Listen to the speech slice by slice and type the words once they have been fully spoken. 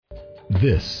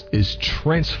This is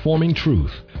Transforming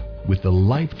Truth with the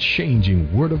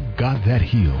life-changing Word of God that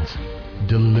heals,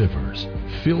 delivers,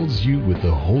 fills you with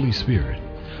the Holy Spirit,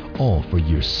 all for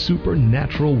your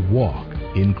supernatural walk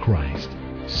in Christ.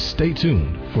 Stay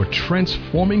tuned for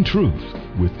Transforming Truth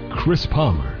with Chris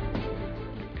Palmer.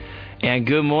 And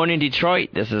good morning,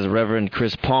 Detroit. This is Reverend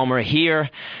Chris Palmer here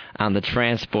on the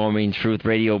Transforming Truth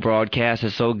radio broadcast.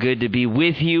 It's so good to be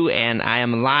with you, and I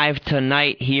am live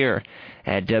tonight here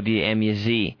at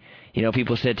WMUZ. You know,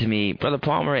 people said to me, Brother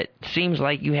Palmer, it seems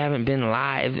like you haven't been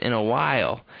live in a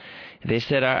while. They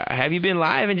said, have you been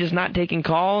live and just not taking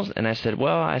calls? And I said,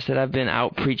 I've been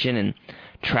out preaching and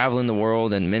traveling the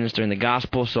world and ministering the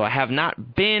gospel, so I have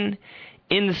not been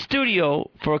in the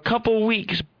studio for a couple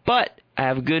weeks, but I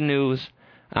have good news.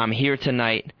 I'm here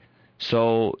tonight.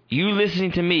 So you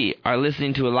listening to me are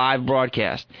listening to a live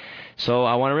broadcast. So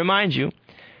I want to remind you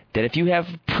that if you have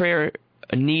prayer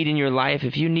need in your life,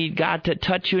 if you need God to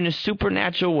touch you in a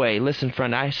supernatural way, listen,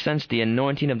 friend, I sense the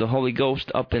anointing of the Holy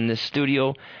Ghost up in this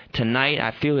studio tonight.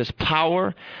 I feel His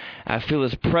power. I feel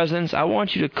His presence. I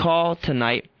want you to call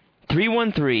tonight,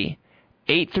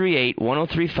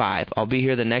 313-838-1035. I'll be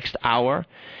here the next hour.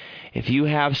 If you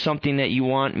have something that you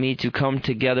want me to come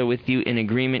together with you in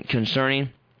agreement concerning,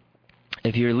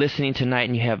 if you're listening tonight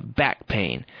and you have back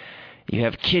pain, you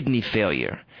have kidney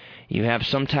failure, you have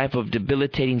some type of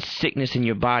debilitating sickness in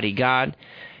your body, God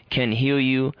can heal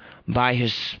you by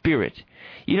His Spirit.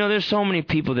 You know, there's so many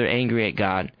people that are angry at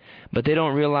God, but they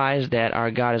don't realize that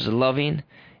our God is loving,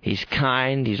 He's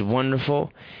kind, He's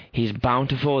wonderful, He's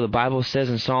bountiful. The Bible says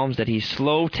in Psalms that He's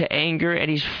slow to anger and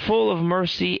He's full of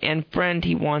mercy. And friend,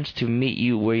 He wants to meet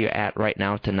you where you're at right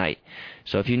now tonight.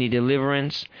 So if you need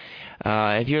deliverance,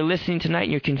 if you're listening tonight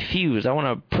and you're confused, I want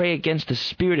to pray against the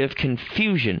spirit of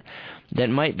confusion that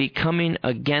might be coming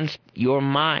against your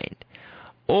mind.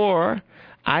 Or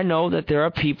I know that there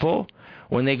are people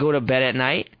when they go to bed at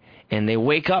night and they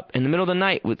wake up in the middle of the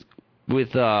night with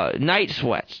night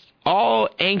sweats, all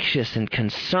anxious and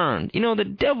concerned. You know, the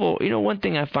devil, one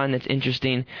thing I find that's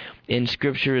interesting in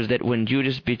Scripture is that when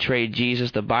Judas betrayed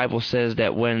Jesus, the Bible says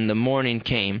that when the morning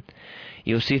came,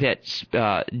 you'll see that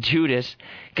Judas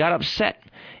got upset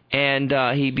and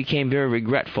he became very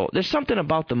regretful. There's something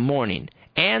about the morning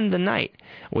and the night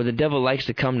where the devil likes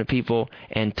to come to people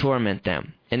and torment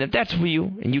them. And if that's for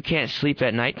you and you can't sleep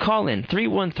at night, call in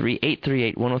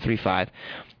 313-838-1035,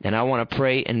 and I want to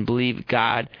pray and believe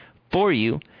God for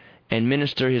you and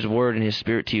minister His Word and His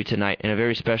Spirit to you tonight in a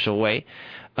very special way.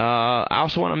 I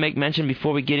also want to make mention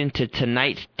before we get into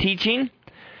tonight's teaching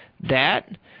that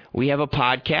we have a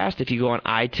podcast. If you go on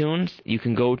iTunes, you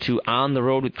can go to On the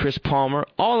Road with Chris Palmer.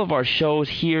 All of our shows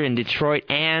here in Detroit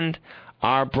and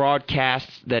our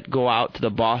broadcasts that go out to the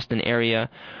Boston area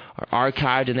are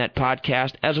archived in that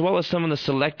podcast, as well as some of the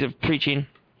selective preaching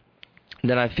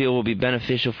that I feel will be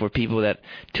beneficial for people that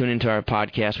tune into our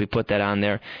podcast. We put that on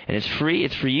there, and it's free.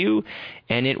 It's for you,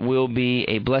 and it will be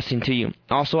a blessing to you.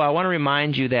 Also, I want to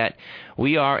remind you that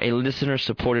we are a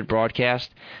listener-supported broadcast.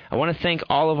 I want to thank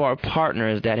all of our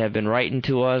partners that have been writing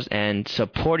to us and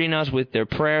supporting us with their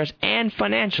prayers and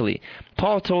financially.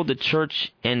 Paul told the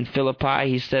church in Philippi,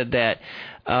 he said that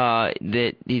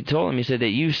he said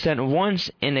that you sent once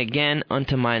and again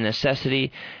unto my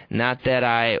necessity, not that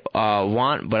I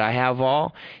want, but I have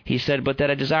all. He said, but that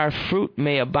I desire fruit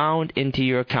may abound into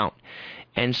your account.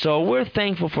 And so we're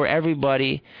thankful for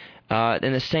everybody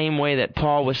in the same way that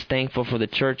Paul was thankful for the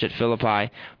church at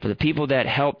Philippi, for the people that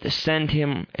helped send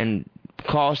him and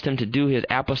caused him to do his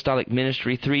apostolic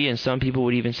ministry, 3, and some people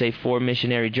would even say 4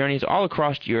 missionary journeys all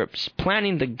across Europe,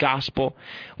 planting the gospel.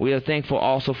 We are thankful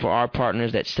also for our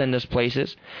partners that send us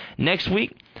places. Next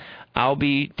week, I'll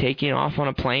be taking off on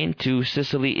a plane to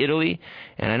Sicily, Italy,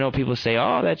 and I know people say,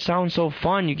 oh, that sounds so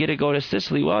fun, you get to go to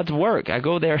Sicily. Well, it's work. I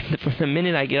go there from the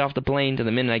minute I get off the plane to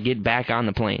the minute I get back on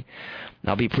the plane.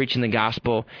 I'll be preaching the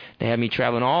gospel. They have me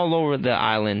traveling all over the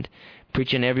island,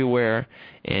 preaching everywhere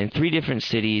in 3 different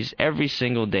cities every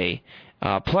single day,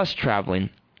 plus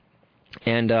traveling.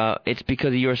 And it's because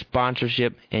of your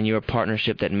sponsorship and your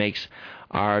partnership that makes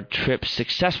our trip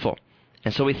successful.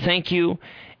 And so we thank you,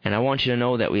 and I want you to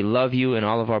know that we love you and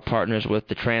all of our partners with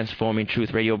the Transforming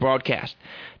Truth radio broadcast.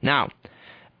 Now,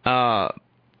 I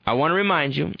want to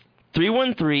remind you,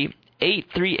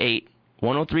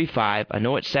 313-838-1035. I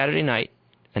know it's Saturday night.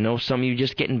 I know some of you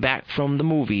just getting back from the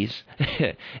movies,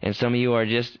 and some of you are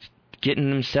just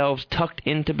getting themselves tucked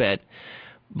into bed.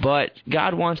 But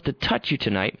God wants to touch you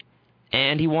tonight,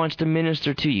 and He wants to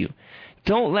minister to you.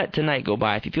 Don't let tonight go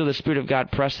by. If you feel the Spirit of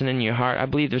God pressing in your heart, I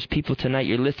believe there's people tonight,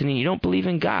 you're listening, you don't believe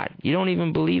in God. You don't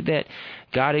even believe that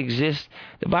God exists.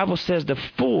 The Bible says the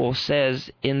fool says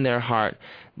in their heart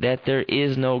that there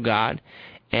is no God.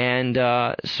 And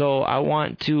so I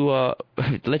want to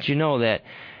let you know that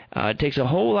it takes a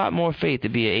whole lot more faith to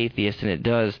be an atheist than it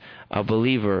does a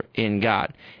believer in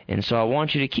God. And so I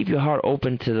want you to keep your heart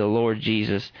open to the Lord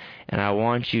Jesus, and I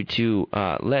want you to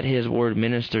let His Word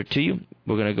minister to you.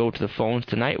 We're going to go to the phones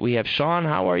tonight. We have Sean.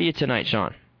 How are you tonight,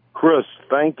 Sean? Chris,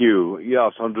 thank you.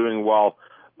 Yes, I'm doing well.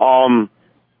 I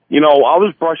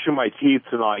was brushing my teeth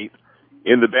tonight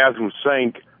in the bathroom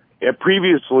sink, and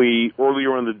previously,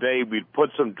 earlier in the day, we'd put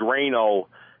some Drano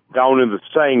down in the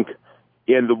sink,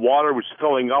 and the water was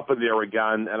filling up in there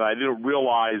again, and I didn't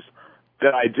realize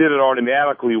that I did it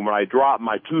automatically. When I dropped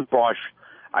my toothbrush,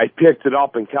 I picked it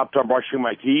up and kept on brushing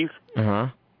my teeth. Uh-huh.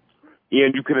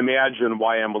 And you can imagine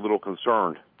why I'm a little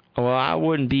concerned. Well, I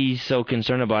wouldn't be so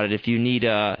concerned about it. If you need,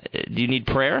 do you need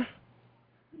prayer?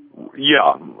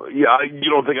 Yeah. You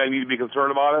don't think I need to be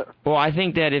concerned about it? Well, I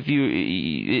think that if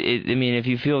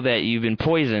you feel that you've been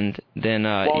poisoned, then...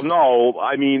 Well, no.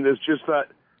 I mean, it's just that,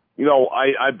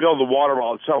 I bailed the water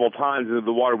out several times and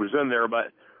the water was in there,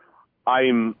 but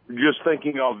I'm just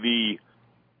thinking of the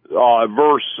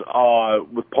verse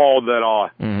with Paul that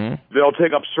they'll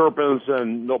take up serpents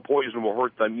and no poison will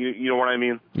hurt them. You know what I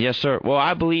mean? Yes, sir. Well,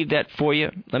 I believe that for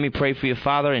you. Let me pray for you,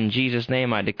 Father. In Jesus'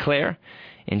 name, I declare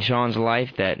in Sean's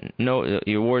life that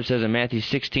your word says in Matthew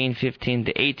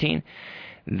 16:15-18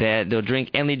 that they'll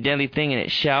drink any deadly thing and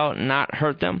it shall not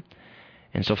hurt them.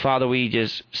 And so, Father, we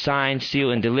just sign,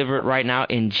 seal, and deliver it right now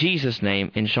in Jesus'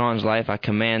 name. In Sean's life, I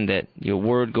command that your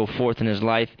word go forth in his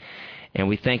life, and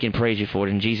we thank and praise you for it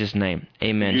in Jesus' name.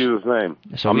 Amen. In Jesus' name.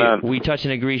 So Amen. we touch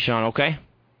and agree, Sean, okay?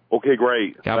 Okay,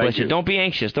 great. God bless you. Don't be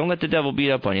anxious. Don't let the devil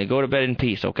beat up on you. Go to bed in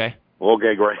peace, okay?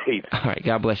 Okay, great. All right,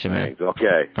 God bless you, man. Thanks.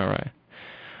 Okay. All right.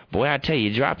 Boy, I tell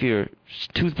you, drop your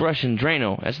toothbrush and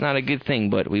Drano. That's not a good thing,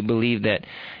 but we believe that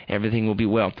everything will be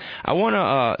well. I want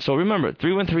to, so remember,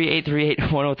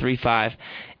 313-838-1035,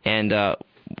 and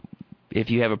if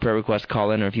you have a prayer request,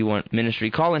 call in, or if you want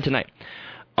ministry, call in tonight.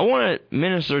 I want to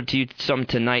minister to you some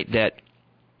tonight that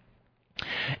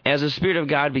as the Spirit of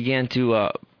God began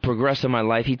to progress in my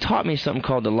life, He taught me something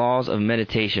called the laws of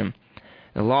meditation.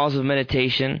 The laws of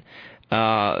meditation,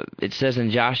 it says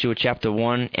in Joshua chapter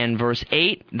 1 and verse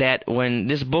 8 that when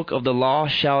this book of the law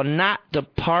shall not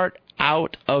depart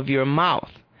out of your mouth,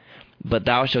 but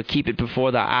thou shalt keep it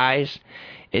before thy eyes.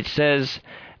 It says,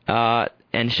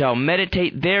 and shall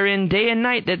meditate therein day and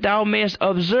night, that thou mayest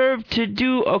observe to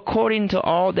do according to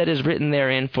all that is written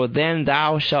therein. For then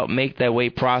thou shalt make thy way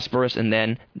prosperous, and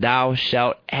then thou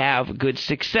shalt have good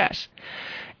success.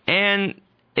 And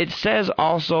it says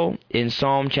also in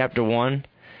Psalm chapter 1,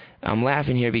 I'm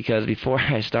laughing here because before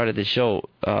I started the show,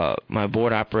 my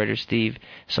board operator, Steve,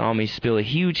 saw me spill a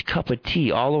huge cup of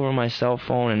tea all over my cell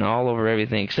phone and all over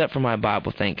everything, except for my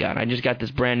Bible, thank God. I just got this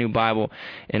brand new Bible,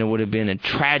 and it would have been a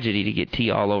tragedy to get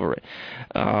tea all over it.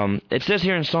 It says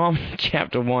here in Psalm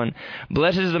chapter 1,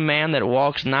 blessed is the man that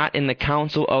walks not in the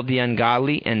counsel of the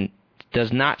ungodly, and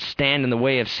does not stand in the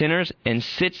way of sinners, and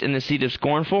sits in the seat of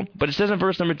scornful. But it says in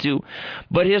verse number 2,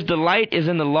 but his delight is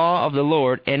in the law of the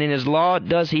Lord, and in his law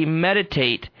does he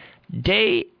meditate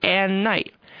day and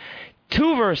night.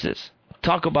 2 verses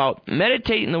talk about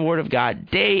meditating the Word of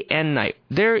God day and night.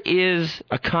 There is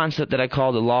a concept that I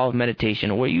call the law of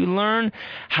meditation, where you learn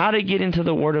how to get into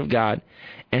the Word of God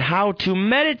and how to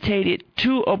meditate it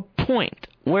to a point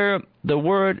where the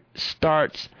Word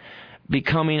starts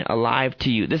becoming alive to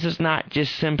you. This is not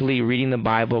just simply reading the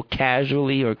Bible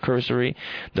casually or cursory,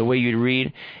 the way you'd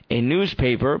read a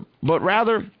newspaper, but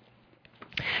rather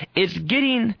it's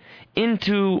getting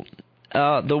into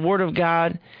the Word of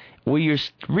God where you're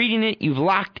reading it, you've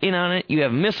locked in on it, you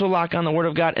have missile lock on the Word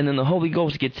of God, and then the Holy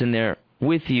Ghost gets in there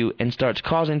with you and starts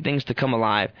causing things to come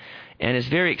alive, and it's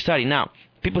very exciting. Now,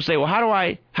 people say, well, how do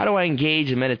I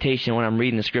engage in meditation when I'm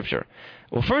reading the Scripture?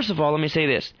 Well, first of all, let me say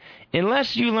this.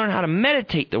 Unless you learn how to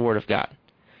meditate the Word of God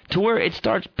to where it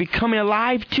starts becoming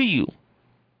alive to you,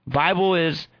 Bible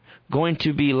is going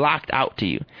to be locked out to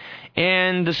you.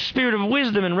 And the Spirit of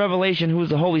wisdom and revelation, who is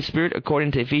the Holy Spirit,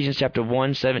 according to Ephesians chapter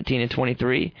 1, 17 and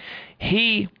 23,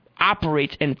 He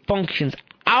operates and functions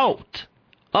out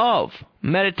of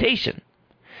meditation.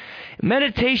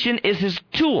 Meditation is His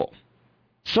tool.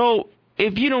 So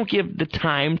if you don't give the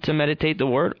time to meditate the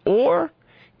Word, or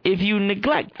if you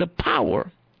neglect the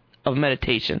power of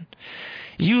meditation,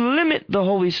 you limit the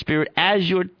Holy Spirit as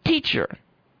your teacher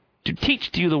to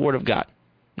teach to you the Word of God.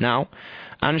 Now,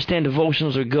 I understand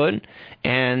devotionals are good,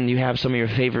 and you have some of your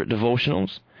favorite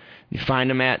devotionals You find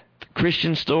them at the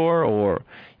Christian store, or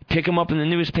pick them up in the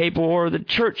newspaper, or the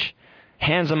church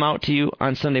hands them out to you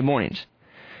on Sunday mornings.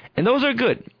 And those are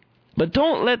good. But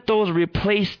don't let those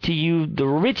replace to you the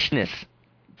richness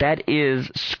that is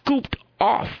scooped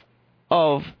off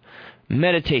of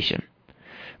meditation.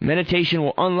 Meditation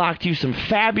will unlock to you some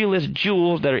fabulous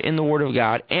jewels that are in the Word of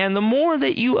God. And the more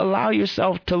that you allow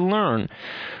yourself to learn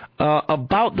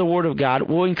about the Word of God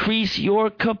will increase your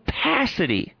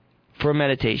capacity for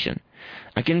meditation.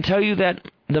 I can tell you that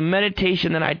the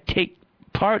meditation that I take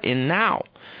part in now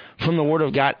from the Word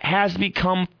of God has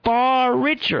become far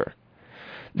richer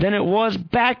than it was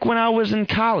back when I was in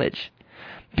college,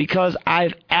 because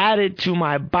I've added to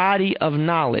my body of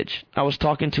knowledge. I was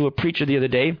talking to a preacher the other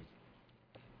day,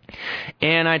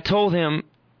 and I told him,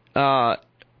 the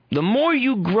more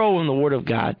you grow in the Word of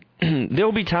God, there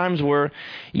will be times where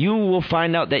you will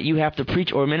find out that you have to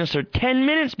preach or minister 10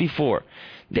 minutes before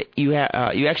that you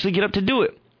actually get up to do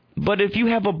it. But if you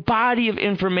have a body of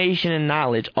information and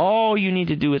knowledge, all you need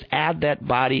to do is add that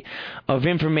body of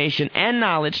information and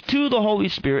knowledge to the Holy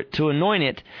Spirit to anoint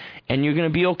it, and you're going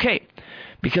to be okay.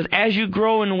 Because as you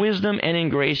grow in wisdom and in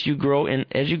grace, as you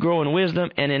grow in wisdom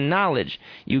and in knowledge,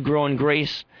 you grow in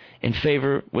grace and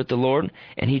favor with the Lord,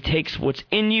 and He takes what's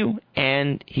in you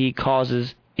and He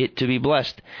causes it to be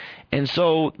blessed. And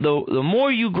so the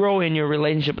more you grow in your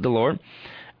relationship with the Lord,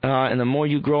 and the more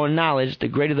you grow in knowledge, the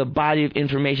greater the body of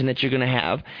information that you're going to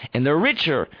have, and the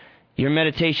richer your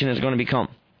meditation is going to become.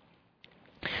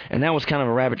 And that was kind of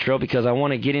a rabbit trail, because I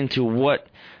want to get into what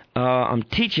I'm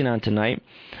teaching on tonight.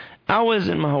 I was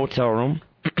in my hotel room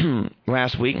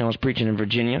last week, and I was preaching in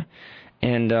Virginia,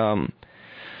 and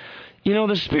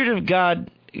the Spirit of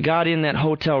God got in that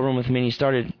hotel room with me, and He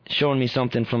started showing me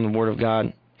something from the Word of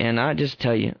God. And I just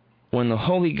tell you, when the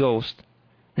Holy Ghost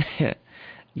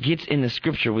gets in the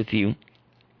Scripture with you,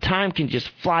 time can just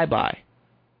fly by.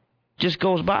 Just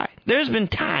goes by. There's been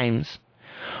times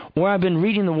where I've been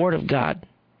reading the Word of God,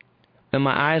 and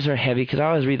my eyes are heavy, because I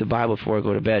always read the Bible before I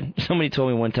go to bed. Somebody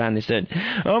told me one time, they said,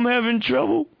 "I'm having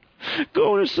trouble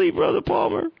going to sleep, Brother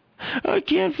Palmer. I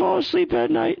can't fall asleep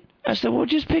at night." I said, "Well,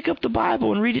 just pick up the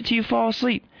Bible and read it till you fall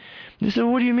asleep." They said,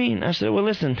 "What do you mean?" I said, "Well,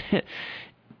 listen,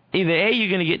 either A, you're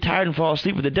going to get tired and fall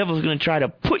asleep, or the devil's going to try to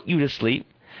put you to sleep,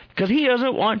 because he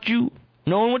doesn't want you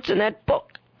knowing what's in that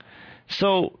book."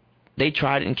 So they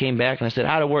tried it and came back, and I said,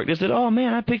 "How'd it work?" They said, "Oh,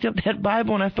 man, I picked up that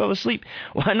Bible and I fell asleep."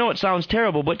 Well, I know it sounds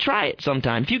terrible, but try it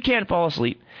sometime. If you can't fall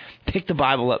asleep, pick the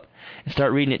Bible up and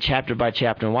start reading it chapter by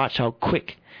chapter, and watch how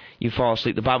quick you fall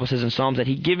asleep. The Bible says in Psalms that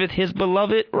He giveth His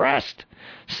beloved rest.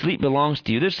 Sleep belongs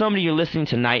to you. There's somebody you're listening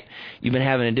tonight. You've been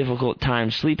having a difficult time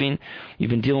sleeping.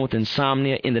 You've been dealing with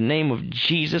insomnia. In the name of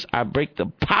Jesus, I break the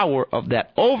power of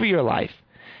that over your life.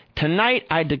 Tonight,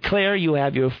 I declare you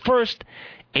have your first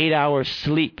 8 hours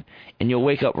sleep, and you'll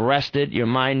wake up rested. Your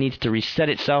mind needs to reset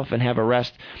itself and have a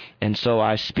rest. And so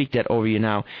I speak that over you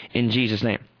now in Jesus'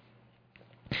 name.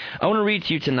 I want to read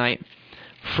to you tonight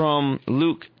from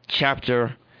Luke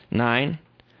chapter 9.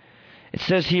 It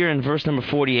says here in verse number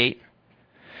 48,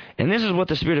 and this is what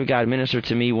the Spirit of God ministered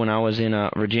to me when I was in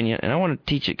Virginia, and I want to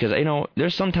teach it, because,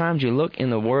 there's sometimes you look in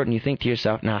the Word and you think to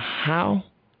yourself, now how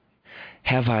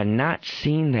have I not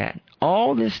seen that?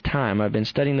 All this time I've been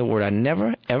studying the Word, I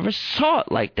never ever saw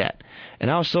it like that. And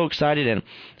I was so excited, and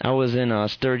I was in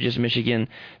Sturgis, Michigan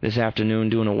this afternoon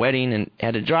doing a wedding, and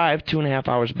had to drive 2.5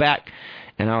 hours back,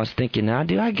 and I was thinking, now,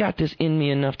 dude, I got this in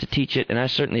me enough to teach it, and I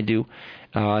certainly do.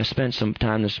 I spent some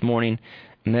time this morning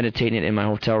meditating in my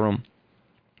hotel room,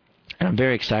 and I'm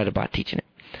very excited about teaching it.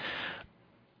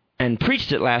 And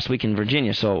preached it last week in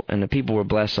Virginia, and the people were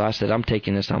blessed, so I said, I'm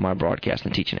taking this on my broadcast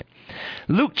and teaching it.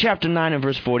 Luke chapter 9 and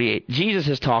verse 48, Jesus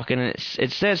is talking, and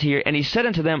it says here, and He said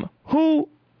unto them,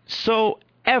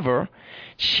 Whosoever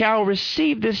shall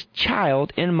receive this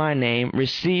child in my name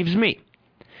receives me.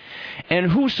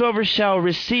 And whosoever shall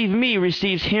receive me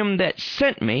receives Him that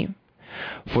sent me.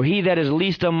 For he that is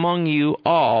least among you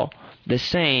all, the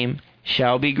same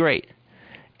shall be great.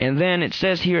 And then it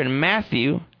says here in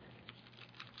Matthew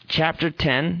chapter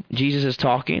 10, Jesus is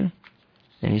talking,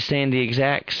 and He's saying the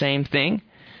exact same thing.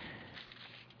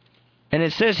 And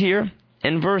it says here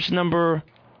in verse number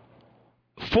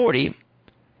 40,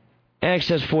 and it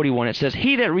says 41, it says,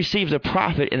 He that receives a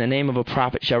prophet in the name of a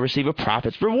prophet shall receive a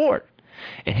prophet's reward.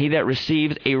 And he that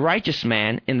receives a righteous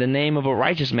man in the name of a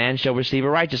righteous man shall receive a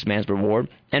righteous man's reward.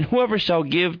 And whoever shall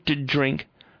give to drink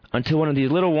unto one of these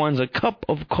little ones a cup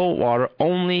of cold water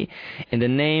only in the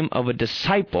name of a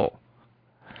disciple.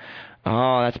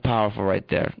 Oh, that's powerful right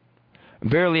there.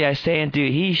 Verily I say unto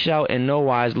you, he shall in no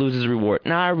wise lose his reward.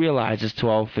 Now I realize it's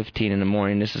 12:15 in the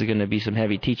morning. This is going to be some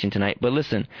heavy teaching tonight. But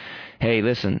listen, hey,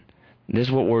 listen. This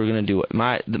is what we're going to do.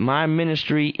 My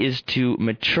ministry is to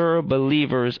mature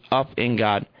believers up in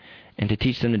God and to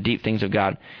teach them the deep things of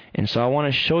God. And so I want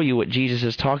to show you what Jesus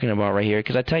is talking about right here,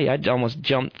 because I tell you, I almost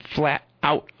jumped flat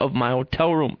out of my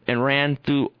hotel room and ran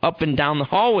up and down the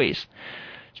hallways,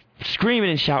 screaming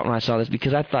and shouting when I saw this,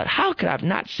 because I thought, how could I have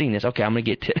not seen this? Okay, I'm going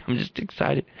to get to it. I'm just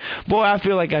excited. Boy, I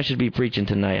feel like I should be preaching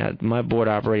tonight. My board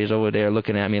operator's over there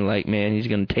looking at me like, man, he's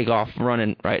going to take off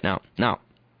running right now. Now,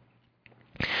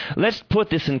 let's put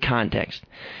this in context.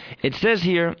 It says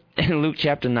here in Luke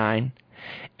chapter 9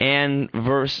 and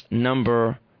verse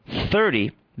number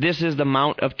 30, this is the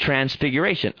Mount of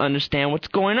Transfiguration. Understand what's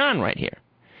going on right here.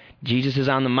 Jesus is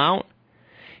on the Mount.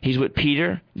 He's with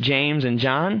Peter, James, and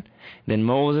John. Then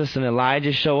Moses and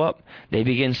Elijah show up. They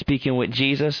begin speaking with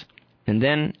Jesus. And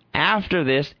then after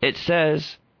this, it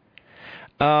says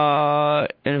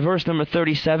in verse number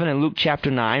 37 in Luke chapter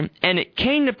 9, and it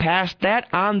came to pass that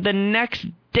on the next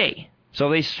day, so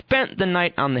they spent the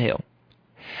night on the hill.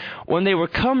 When they were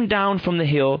come down from the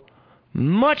hill,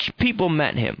 much people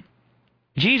met him.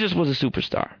 Jesus was a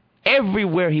superstar.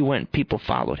 Everywhere he went, people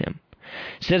followed him.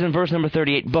 It says in verse number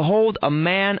 38, behold, a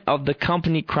man of the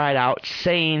company cried out,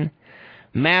 saying,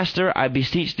 Master, I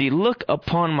beseech thee, look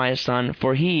upon my son,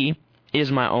 for he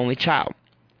is my only child.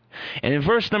 And in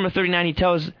verse number 39, he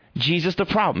tells Jesus the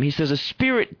problem. He says, a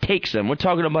spirit takes him. We're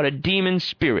talking about a demon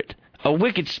spirit, a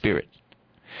wicked spirit.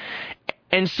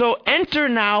 And so enter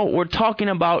now, we're talking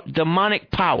about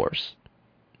demonic powers,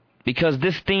 because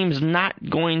this theme's not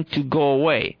going to go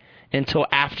away until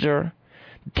after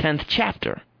the 10th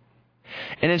chapter.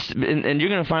 And you're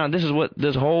going to find out this is what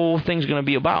this whole thing's going to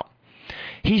be about.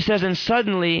 He says, and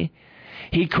suddenly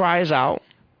he cries out,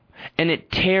 and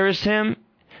it tears him,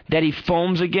 that he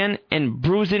foams again, and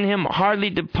bruising him hardly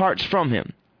departs from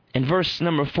him. In verse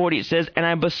number 40 it says, and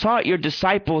I besought your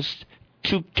disciples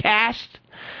to cast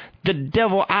the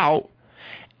devil out,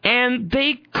 and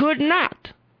they could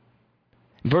not.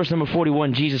 Verse number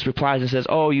 41, Jesus replies and says,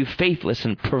 oh, you faithless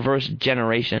and perverse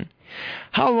generation,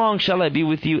 how long shall I be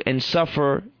with you and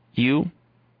suffer you?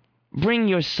 Bring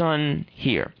your son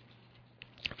here.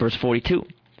 Verse 42,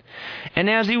 and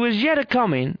as he was yet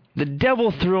a-coming, the devil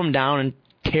threw him down and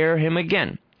tear him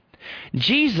again.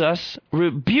 Jesus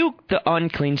rebuked the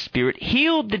unclean spirit,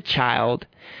 healed the child,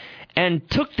 and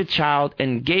took the child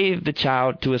and gave the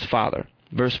child to his father.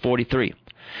 Verse 43,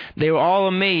 they were all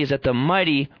amazed at the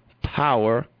mighty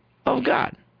power of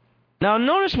God. Now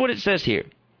notice what it says here.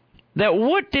 That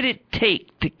what did it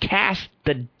take to cast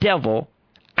the devil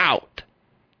out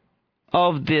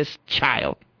of this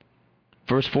child?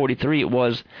 Verse 43, it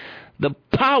was the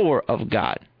power of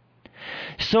God.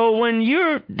 So when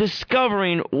you're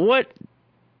discovering what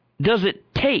does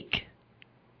it take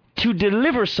to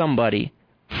deliver somebody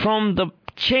from the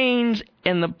chains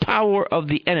and the power of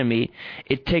the enemy,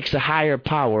 it takes a higher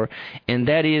power, and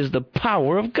that is the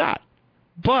power of God.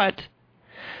 But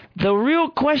the real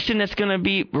question that's going to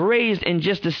be raised in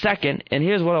just a second, and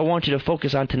here's what I want you to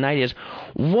focus on tonight, is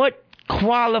what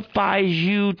qualifies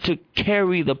you to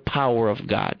carry the power of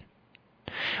God?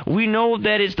 We know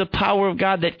that it's the power of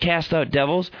God that casts out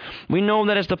devils. We know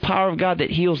that it's the power of God that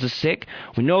heals the sick.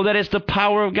 We know that it's the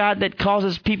power of God that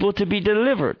causes people to be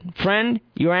delivered. Friend,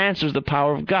 your answer is the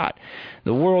power of God.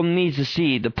 The world needs to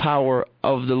see the power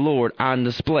of the Lord on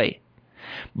display.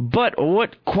 But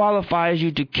what qualifies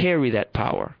you to carry that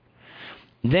power?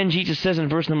 Then Jesus says in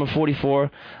verse number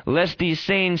 44, lest these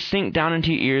sayings sink down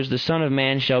into your ears, the Son of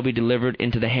Man shall be delivered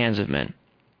into the hands of men.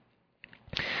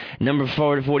 Number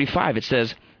 45, it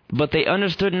says, but they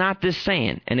understood not this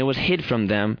saying, and it was hid from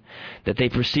them, that they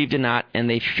perceived it not, and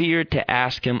they feared to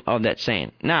ask him of that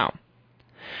saying. Now,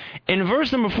 in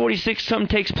verse number 46, something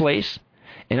takes place,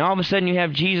 and all of a sudden you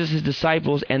have Jesus'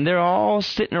 disciples, and they're all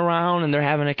sitting around, and they're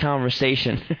having a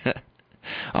conversation.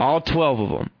 All 12 of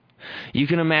them. You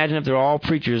can imagine if they're all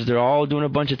preachers, they're all doing a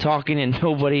bunch of talking and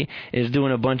nobody is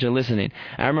doing a bunch of listening.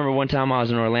 I remember one time I was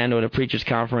in Orlando at a preachers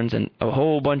conference, and a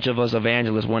whole bunch of us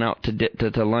evangelists went out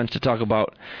to lunch to talk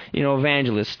about,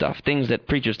 evangelist stuff, things that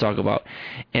preachers talk about.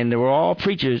 And they were all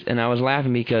preachers, and I was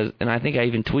laughing because, and I think I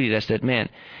even tweeted, I said, man,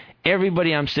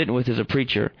 everybody I'm sitting with is a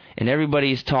preacher, and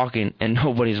everybody's talking and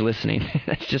nobody's listening.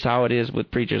 That's just how it is with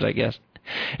preachers, I guess.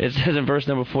 It says in verse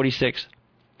number 46,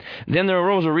 then there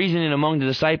arose a reasoning among the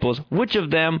disciples, which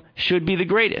of them should be the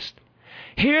greatest.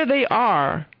 Here they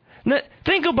are. Now,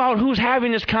 think about who's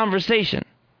having this conversation.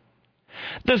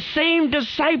 The same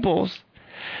disciples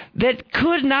that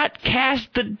could not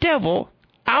cast the devil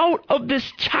out of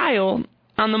this child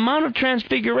on the Mount of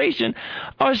Transfiguration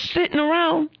are sitting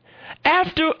around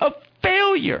after a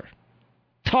failure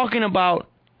talking about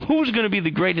who's going to be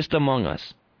the greatest among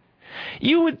us.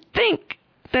 You would think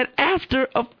that after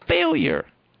a failure,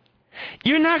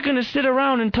 you're not going to sit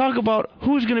around and talk about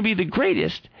who's going to be the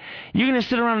greatest. You're going to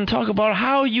sit around and talk about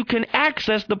how you can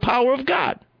access the power of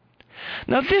God.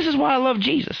 Now, this is why I love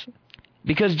Jesus.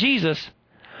 Because Jesus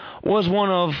was one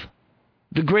of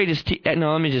the greatest... let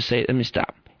me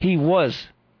stop. He was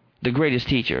the greatest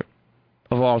teacher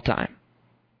of all time.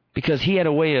 Because he had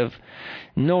a way of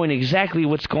knowing exactly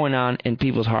what's going on in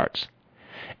people's hearts.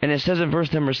 And it says in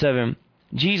verse number 7,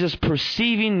 Jesus,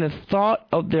 perceiving the thought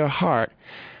of their heart,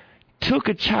 took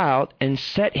a child and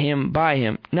set him by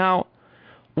him. Now,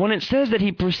 when it says that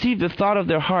he perceived the thought of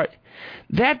their heart,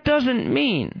 that doesn't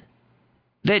mean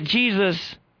that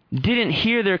Jesus didn't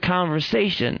hear their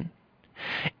conversation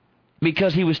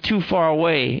because he was too far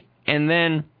away and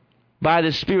then by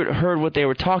the Spirit heard what they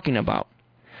were talking about.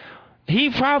 He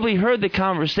probably heard the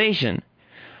conversation,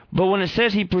 but when it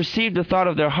says he perceived the thought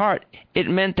of their heart, it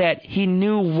meant that he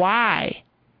knew why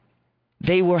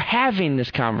they were having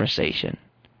this conversation.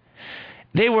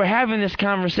 They were having this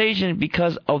conversation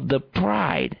because of the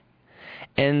pride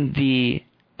and the,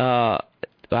 I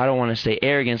don't want to say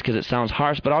arrogance because it sounds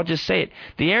harsh, but I'll just say it,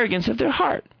 the arrogance of their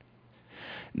heart.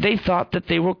 They thought that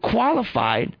they were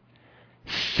qualified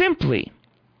simply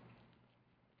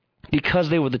because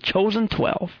they were the chosen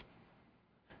 12.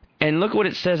 And look what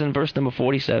it says in verse number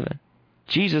 47.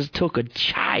 Jesus took a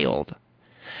child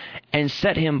and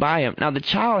set him by him. Now, the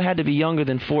child had to be younger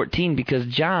than 14 because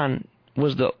John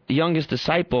was the youngest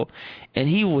disciple, and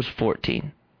he was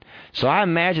 14. So I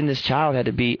imagine this child had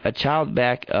to be a child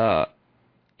back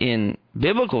in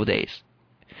biblical days.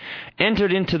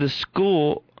 Entered into the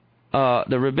school,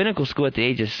 the rabbinical school at the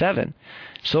age of 7.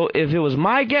 So if it was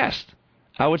my guess,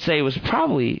 I would say it was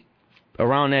probably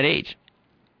around that age.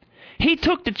 He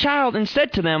took the child and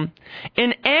said to them,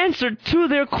 in answer to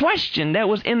their question that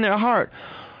was in their heart,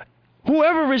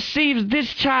 whoever receives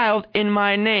this child in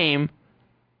my name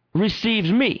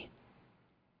receives me.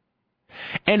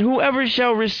 And whoever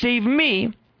shall receive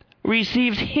me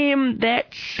receives him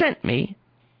that sent me.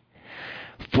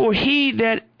 For he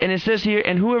that, and it says here,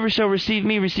 and whoever shall receive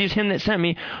me receives him that sent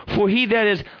me. For he that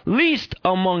is least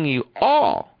among you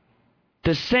all,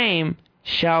 the same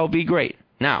shall be great.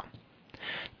 Now,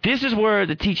 this is where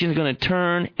the teaching is going to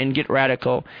turn and get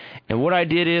radical. And what I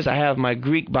did is I have my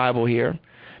Greek Bible here.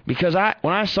 Because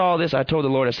when I saw this, I told the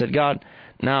Lord, I said, God,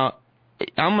 now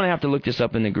I'm going to have to look this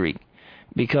up in the Greek.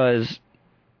 Because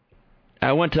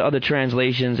I went to other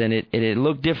translations and it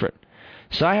looked different.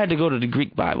 So I had to go to the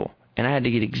Greek Bible. And I had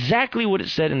to get exactly what it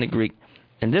said in the Greek.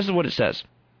 And this is what it says.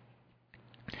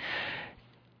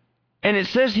 And it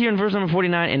says here in verse number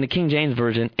 49 in the King James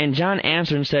Version, and John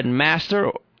answered and said,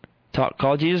 Master,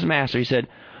 called Jesus Master, he said,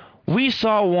 we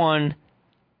saw one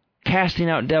casting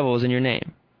out devils in your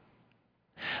name.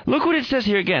 Look what it says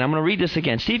here again. I'm going to read this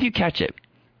again. See if you catch it.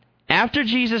 After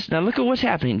Jesus, now look at what's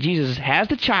happening. Jesus has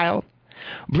the child,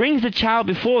 brings the child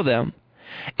before them,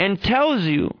 and tells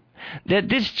you that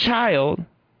this child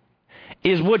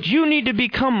is what you need to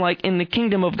become like in the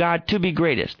kingdom of God to be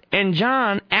greatest. And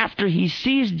John, after he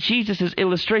sees Jesus'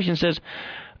 illustration, says,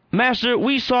 Master,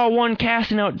 we saw one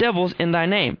casting out devils in thy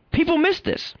name. People miss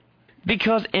this,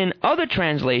 because in other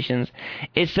translations,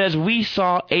 it says, we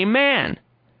saw a man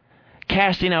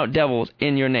casting out devils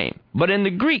in your name. But in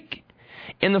the Greek,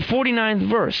 in the 49th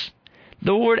verse,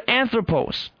 the word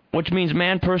anthropos, which means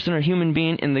man, person, or human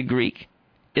being in the Greek,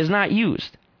 is not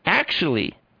used.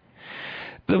 Actually,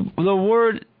 the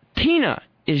word tina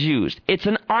is used. It's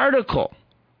an article.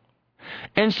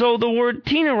 And so the word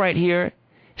tina right here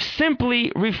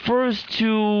simply refers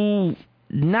to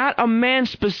not a man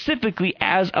specifically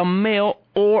as a male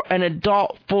or an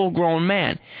adult full-grown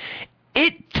man.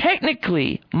 It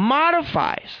technically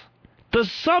modifies the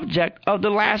subject of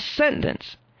the last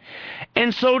sentence.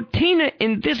 And so tina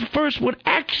in this verse would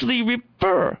actually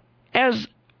refer as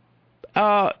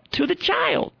to the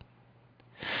child.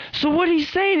 So what he's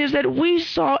saying is that we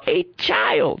saw a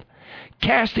child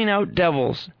casting out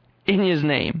devils in his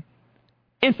name,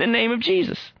 in the name of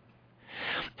Jesus.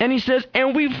 And he says,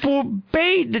 and we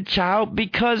forbade the child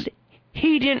because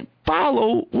he didn't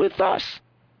follow with us.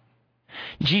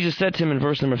 Jesus said to him in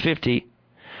verse number 50,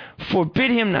 forbid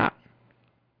him not,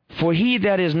 for he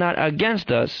that is not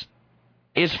against us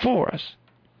is for us.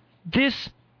 This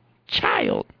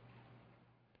child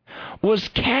was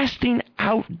casting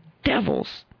out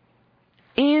devils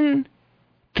in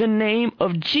the name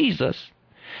of Jesus.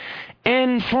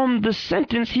 And from the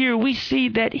sentence here, we see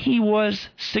that he was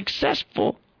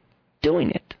successful doing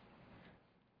it.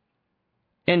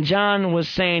 And John was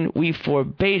saying, we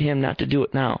forbade him not to do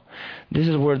it now. This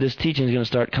is where this teaching is going to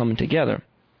start coming together.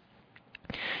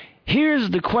 Here's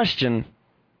the question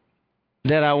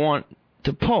that I want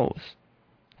to pose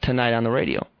tonight on the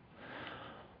radio.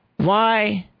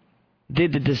 Why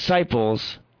did the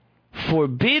disciples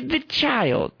forbid the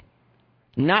child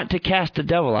not to cast the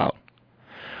devil out?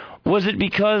 Was it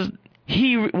because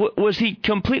was he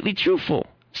completely truthful,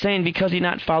 saying because he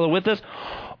not follow with us?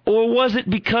 Or was it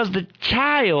because the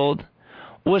child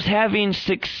was having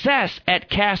success at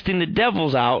casting the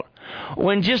devils out,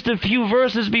 when just a few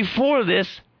verses before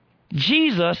this,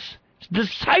 Jesus'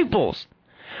 disciples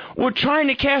were trying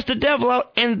to cast the devil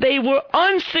out, and they were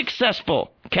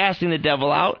unsuccessful casting the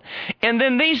devil out, and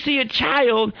then they see a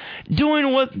child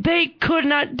doing what they could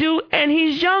not do, and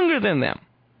he's younger than them.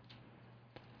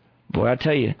 Boy, I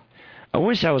tell you, I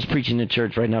wish I was preaching in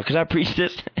church right now, because I preached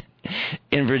this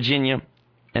in Virginia,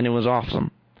 and it was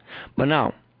awesome. But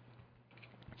now,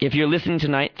 if you're listening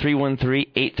tonight,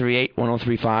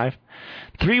 313-838-1035,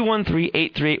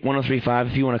 313-838-1035,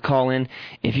 if you want to call in,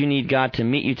 if you need God to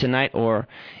meet you tonight, or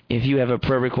if you have a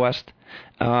prayer request,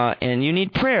 and you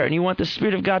need prayer, and you want the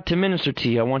Spirit of God to minister to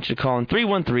you, I want you to call in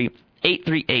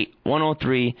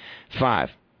 313-838-1035.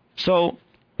 So,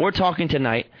 we're talking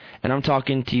tonight, and I'm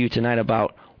talking to you tonight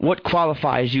about what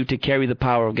qualifies you to carry the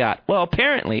power of God. Well,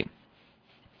 apparently,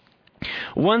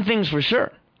 one thing's for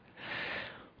sure.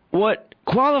 What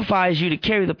qualifies you to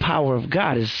carry the power of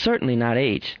God is certainly not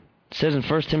age. It says in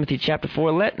 1 Timothy chapter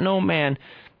 4, let no man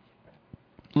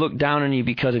look down on you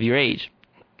because of your age.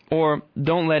 Or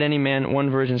don't let any man, one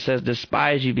version says,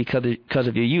 despise you because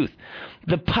of your youth.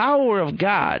 The power of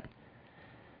God,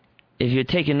 if you're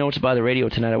taking notes by the radio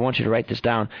tonight, I want you to write this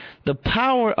down. The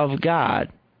power of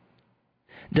God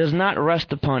does not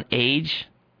rest upon age.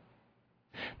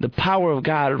 The power of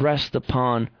God rests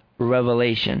upon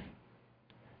revelation.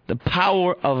 The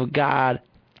power of God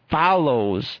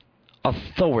follows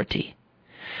authority.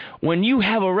 When you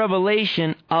have a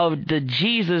revelation of the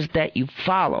Jesus that you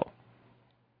follow,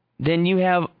 then you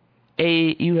have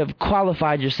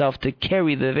qualified yourself to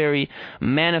carry the very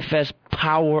manifest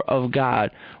power of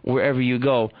God wherever you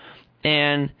go.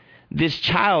 And this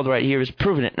child right here is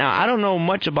proving it. Now, I don't know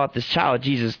much about this child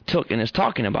Jesus took and is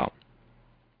talking about.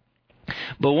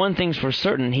 But one thing's for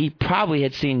certain, he probably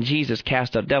had seen Jesus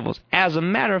cast out devils. As a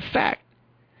matter of fact,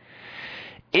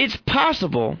 it's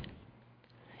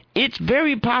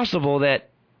very possible that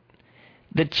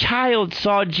the child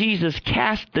saw Jesus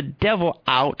cast the devil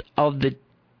out of the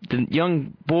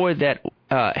young boy that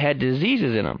had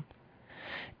diseases in him.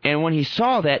 And when he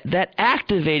saw that, that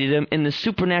activated him in the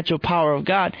supernatural power of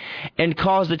God and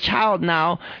caused the child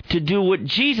now to do what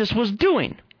Jesus was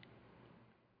doing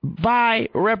by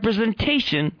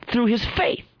representation through his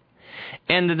faith.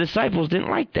 And the disciples didn't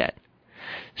like that.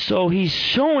 So he's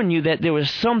showing you that there was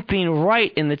something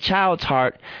right in the child's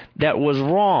heart that was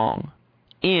wrong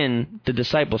in the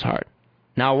disciples' heart.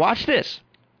 Now watch this.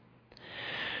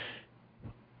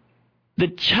 The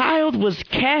child was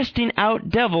casting out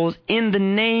devils in the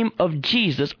name of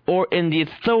Jesus, or in the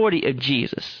authority of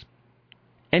Jesus.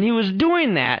 And he was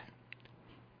doing that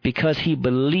because he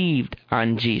believed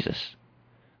on Jesus.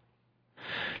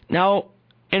 Now,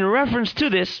 in reference to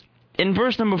this, in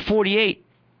verse number 48,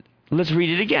 let's read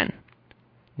it again.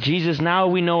 Jesus, now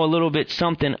we know a little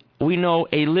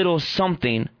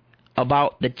something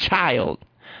about the child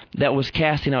that was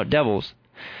casting out devils.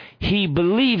 He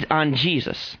believed on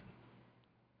Jesus.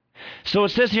 So it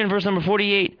says here in verse number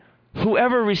 48,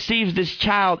 whoever receives this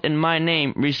child in my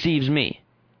name receives me.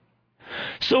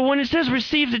 So when it says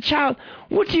receive the child,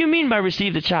 what do you mean by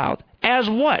receive the child? As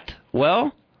what?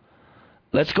 Well,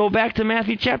 let's go back to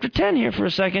Matthew chapter 10 here for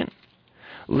a second.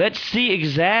 Let's see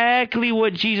exactly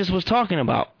what Jesus was talking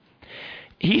about.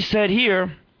 He said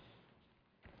here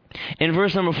in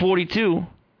verse number 42,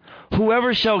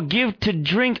 whoever shall give to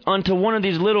drink unto one of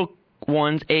these little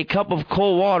ones a cup of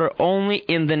cold water only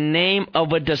in the name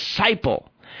of a disciple.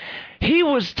 He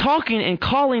was talking and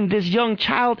calling this young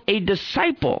child a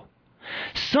disciple.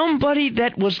 Somebody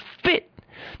that was fit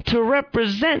to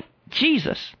represent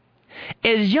Jesus.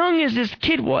 As young as this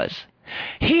kid was,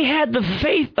 he had the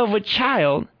faith of a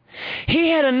child. He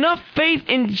had enough faith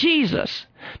in Jesus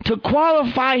to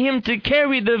qualify him to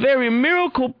carry the very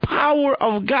miracle power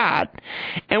of God.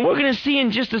 And we're going to see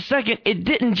in just a second, it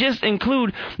didn't just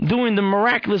include doing the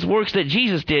miraculous works that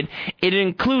Jesus did. It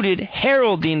included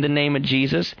heralding the name of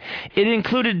Jesus. It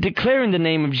included declaring the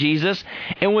name of Jesus.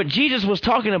 And what Jesus was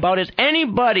talking about is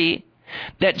anybody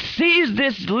that sees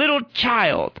this little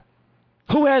child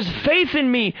who has faith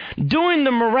in me doing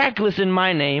the miraculous in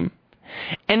my name,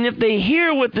 and if they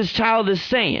hear what this child is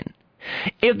saying,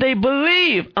 if they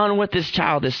believe on what this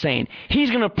child is saying, he's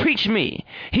going to preach me.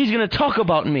 He's going to talk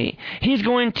about me. He's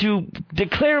going to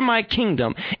declare my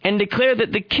kingdom and declare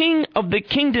that the king of the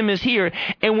kingdom is here.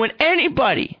 And when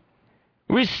anybody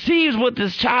receives what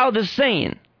this child is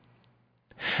saying,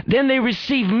 then they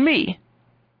receive me.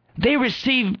 They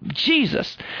receive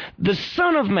Jesus, the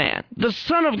Son of Man, the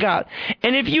Son of God.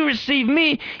 And if you receive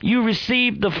me, you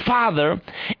receive the Father.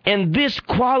 And this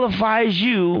qualifies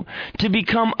you to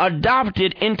become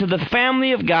adopted into the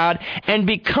family of God and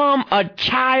become a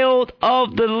child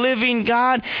of the living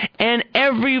God. And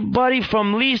everybody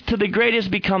from least to the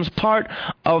greatest becomes part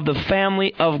of the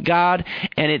family of God.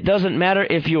 And it doesn't matter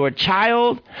if you're a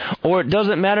child or it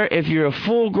doesn't matter if you're a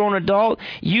full-grown adult.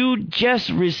 You just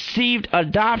received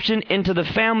adoption into the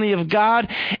family of God,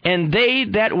 and they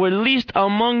that were least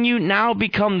among you now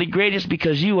become the greatest,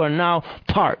 because you are now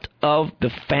part of the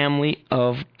family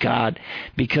of God,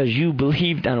 because you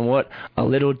believed on what a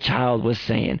little child was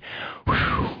saying.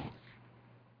 Whew.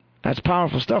 That's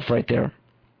powerful stuff right there.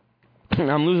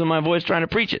 I'm losing my voice trying to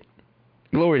preach it.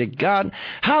 Glory to God.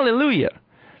 Hallelujah.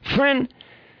 Friend,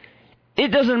 it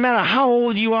doesn't matter how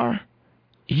old you are.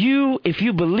 You, if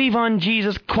you believe on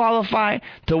Jesus, qualify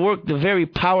to work the very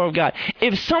power of God.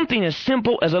 If something as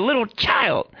simple as a little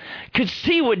child could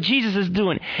see what Jesus is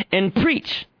doing and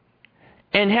preach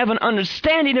and have an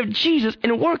understanding of Jesus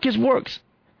and work his works,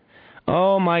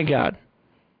 oh my God,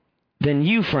 then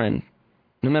you, friend,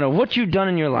 no matter what you've done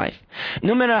in your life,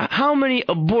 no matter how many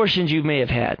abortions you may have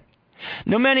had,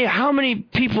 no matter how many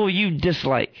people you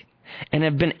dislike and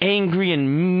have been angry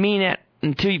and mean at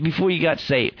before you got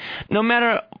saved, no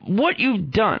matter what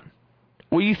you've done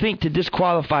where you think to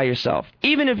disqualify yourself,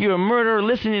 even if you're a murderer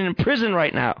listening in prison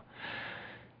right now,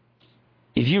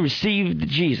 if you received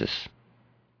Jesus,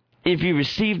 if you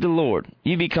received the Lord,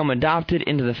 you become adopted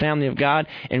into the family of God,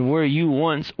 and where you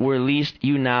once were least,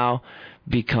 you now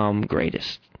become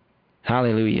greatest.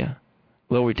 Hallelujah.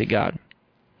 Glory to God.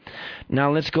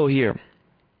 Now let's go here.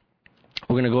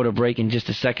 We're going to go to break in just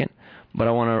a second, but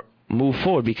I want to move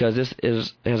forward because this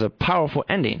has a powerful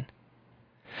ending.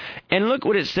 And look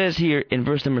what it says here in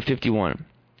verse number 51.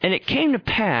 And it came to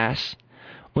pass,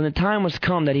 when the time was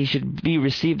come that he should be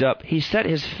received up, he set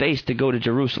his face to go to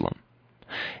Jerusalem.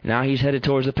 Now he's headed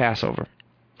towards the Passover.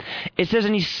 It says,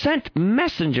 and he sent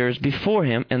messengers before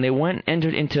him, and they went and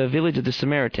entered into a village of the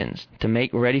Samaritans to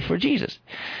make ready for Jesus.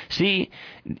 See,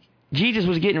 Jesus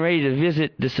was getting ready to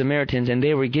visit the Samaritans, and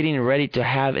they were getting ready to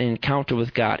have an encounter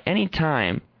with God.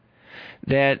 Anytime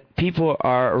that people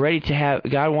are ready to have,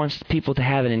 God wants people to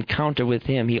have an encounter with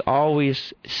him, he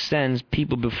always sends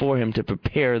people before him to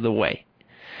prepare the way.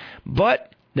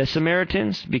 But the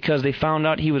Samaritans, because they found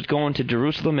out he was going to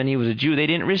Jerusalem and he was a Jew, they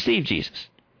didn't receive Jesus.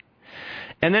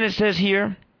 And then it says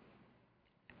here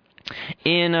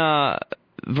in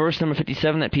verse number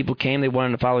 57 that people came, they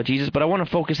wanted to follow Jesus. But I want to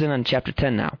focus in on chapter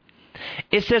 10 now.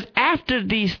 It says, after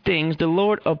these things the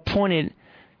Lord appointed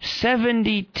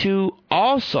 72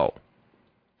 also,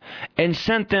 and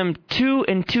sent them 2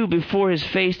 and 2 before his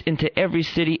face into every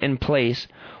city and place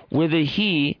whither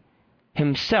he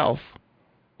himself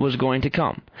was going to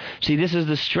come. See, this is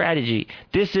the strategy.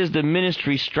 This is the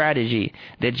ministry strategy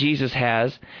that Jesus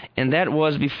has, and that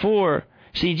was before.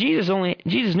 See, Jesus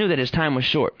knew that his time was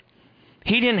short.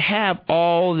 He didn't have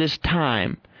all this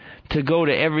time to go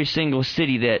to every single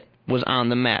city that was on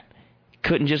the map.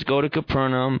 Couldn't just go to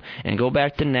Capernaum and go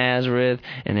back to Nazareth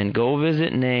and then go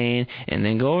visit Nain and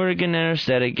then go over to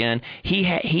Gennesaret again. He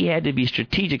had to be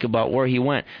strategic about where he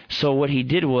went. So what he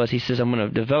did was he says, I'm going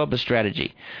to develop a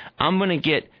strategy. I'm going to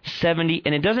get 70,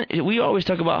 and it doesn't. We always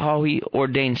talk about how he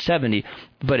ordained 70,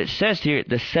 but it says here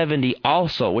the 70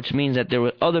 also, which means that there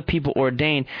were other people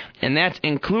ordained, and that's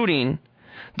including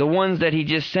the ones that he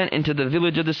just sent into the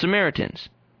village of the Samaritans.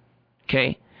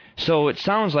 Okay, so it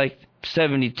sounds like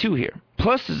 72 here.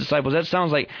 Plus his disciples, that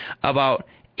sounds like about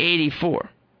 84.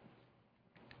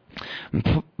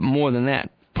 More than that,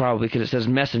 probably, because it says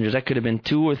messengers. That could have been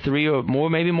 2 or 3 or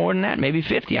more, maybe more than that, maybe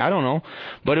 50, I don't know.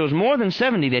 But it was more than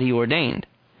 70 that he ordained.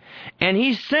 And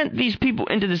he sent these people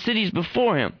into the cities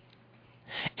before him.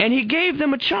 And he gave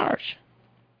them a charge.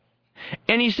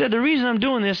 And he said, the reason I'm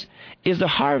doing this is the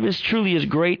harvest truly is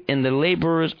great and the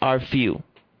laborers are few.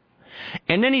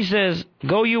 And then he says,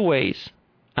 go your ways.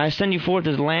 I send you forth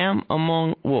as lamb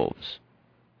among wolves.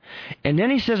 And then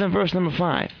he says in verse number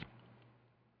 5,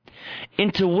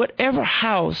 into whatever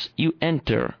house you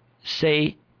enter,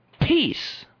 say,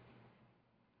 peace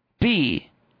be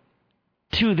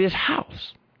to this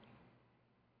house.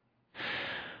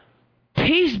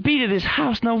 Peace be to this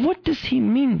house. Now, what does he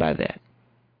mean by that?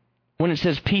 When it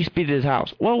says peace be to this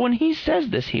house. Well, when he says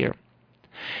this here,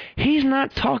 he's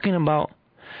not talking about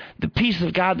the peace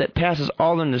of God that passes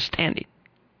all understanding.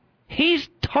 He's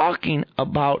talking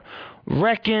about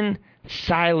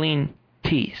reconciling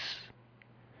peace.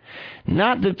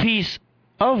 Not the peace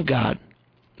of God,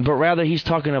 but rather he's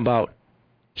talking about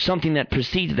something that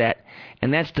precedes that,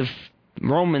 and that's the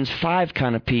Romans 5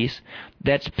 kind of peace.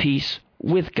 That's peace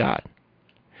with God.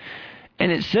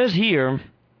 And it says here,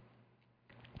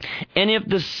 and if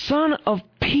the Son of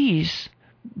Peace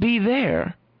be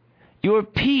there, your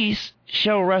peace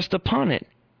shall rest upon it.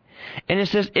 And it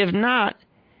says, if not,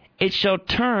 it shall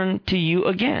turn to you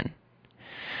again.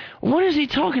 What is he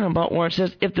talking about where it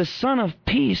says, if the Son of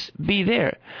Peace be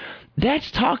there?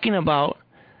 That's talking about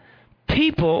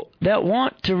people that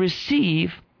want to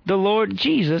receive the Lord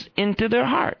Jesus into their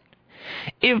heart.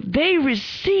 If they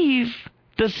receive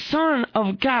the Son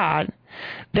of God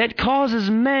that causes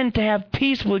men to have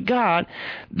peace with God,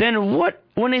 then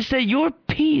when they say your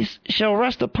peace shall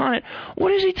rest upon it,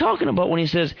 what is he talking about when he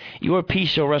says your peace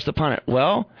shall rest upon it?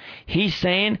 Well, he's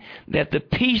saying that the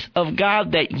peace of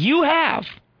God that you have,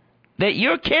 that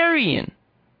you're carrying,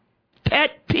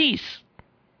 that peace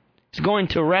is going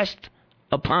to rest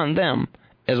upon them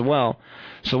as well.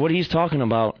 So what he's talking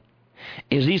about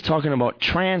is he's talking about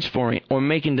transforming or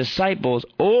making disciples,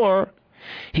 or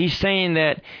he's saying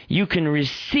that you can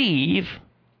receive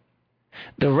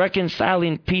the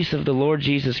reconciling peace of the Lord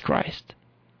Jesus Christ.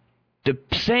 The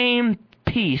same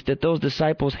peace that those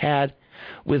disciples had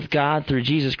with God through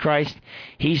Jesus Christ,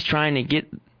 he's trying to get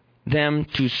them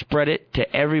to spread it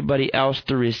to everybody else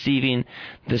through receiving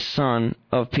the Son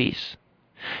of Peace.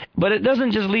 But it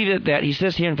doesn't just leave it at that. He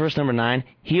says here in verse number 9,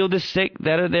 heal the sick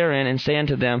that are therein, and say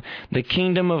unto them, the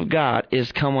kingdom of God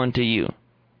is come unto you.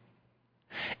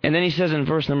 And then he says in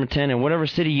verse number 10, in whatever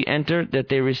city you enter, that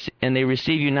they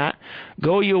receive you not,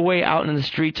 go your way out into the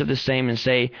streets of the same, and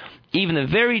say, even the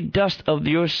very dust of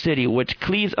your city, which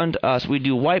cleaves unto us, we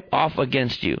do wipe off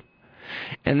against you.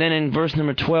 And then in verse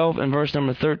number 12 and verse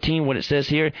number 13, what it says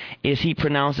here is he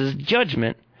pronounces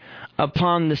judgment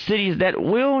upon the cities that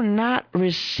will not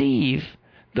receive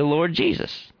the Lord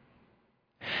Jesus.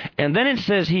 And then it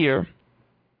says here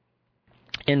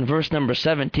in verse number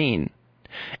 17,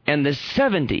 and the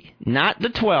 70, not the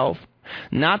 12,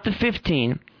 not the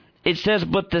 15, it says,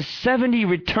 but the 70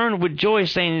 returned with joy,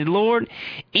 saying, Lord,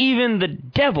 even the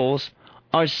devils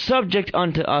are subject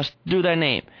unto us through thy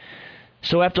name.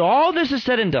 So after all this is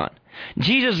said and done,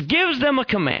 Jesus gives them a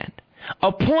command,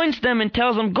 appoints them and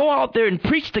tells them, go out there and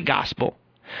preach the gospel.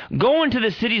 Go into the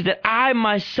cities that I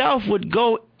myself would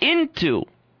go into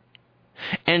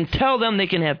and tell them they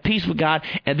can have peace with God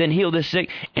and then heal the sick.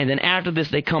 And then after this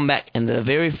they come back, and the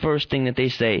very first thing that they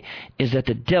say is that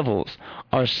the devils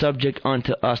are subject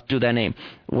unto us through thy name.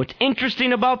 What's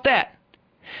interesting about that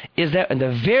is that in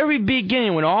the very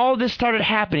beginning, when all this started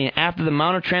happening after the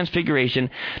Mount of Transfiguration,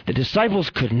 the disciples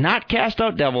could not cast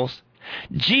out devils.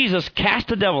 Jesus cast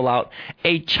the devil out.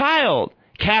 A child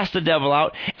cast the devil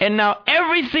out. And now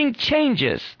everything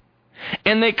changes.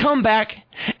 And they come back,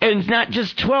 and it's not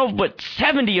just 12, but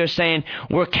 70 are saying,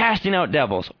 we're casting out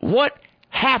devils. What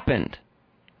happened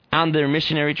on their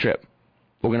missionary trip?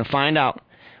 We're going to find out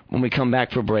when we come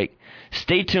back for break.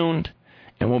 Stay tuned,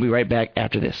 and we'll be right back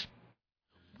after this.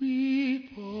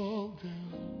 We fall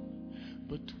down,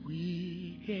 but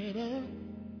we get up.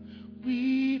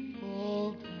 We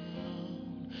fall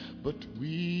down, but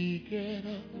we get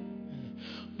up.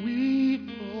 We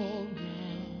fall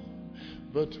down,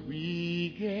 but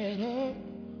we get up.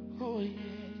 Oh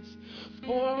yes,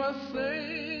 for a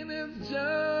saint is just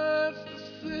a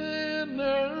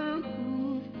sinner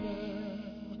who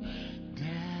fell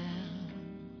down,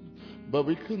 but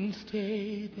we couldn't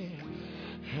stay there.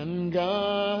 And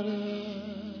God,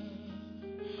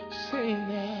 sing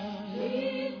now.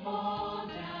 We fall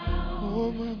down,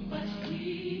 oh, my but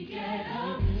we get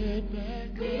up. Get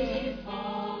back We up.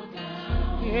 fall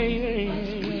down, Yeah, yeah, but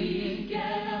yeah, we yeah.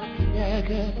 get up. Back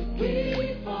up again. We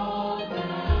fall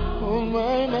down, Oh,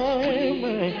 my,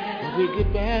 but we get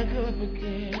back up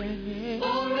again. Yes.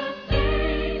 for a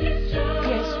saint is just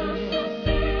Yes, we a are.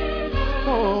 sinner.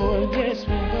 Oh, yes,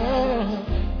 we are.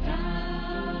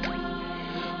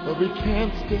 But we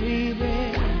can't stay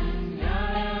there.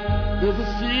 There's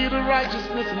a seed of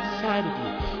righteousness inside of you.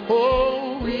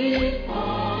 Oh, we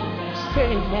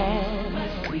stay down.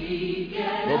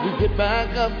 But we get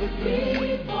back up again.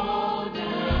 We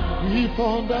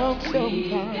fall down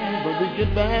sometimes, but we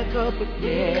get back up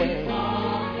again.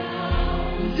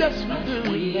 Yes, we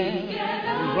do that.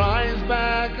 We rise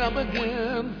back up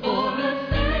again for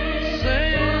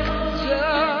Saint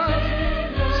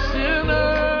just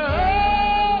sinner.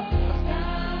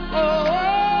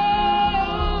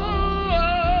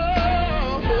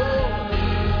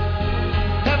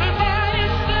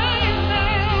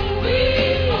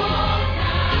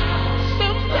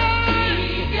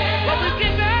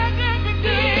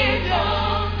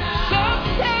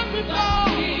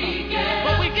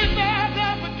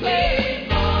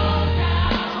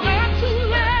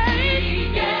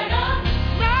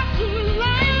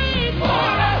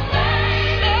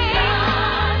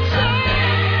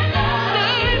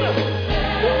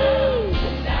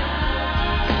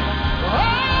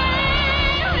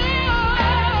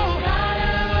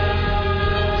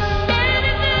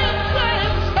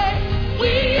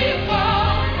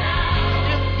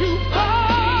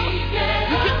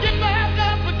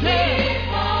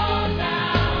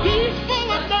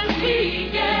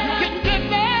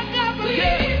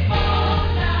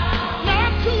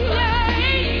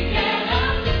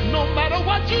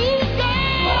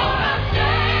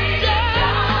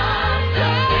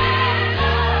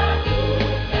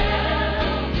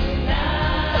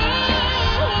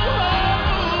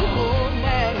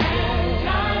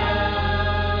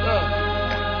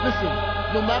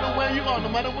 No matter where you are, no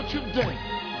matter what you've done,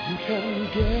 you can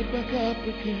get back up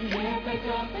again.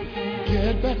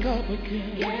 Get back up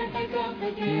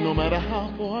again. No matter how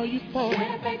far you fall, you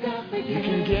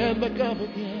can get back up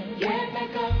again.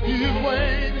 He's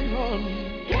waiting on you.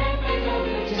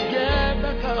 Just get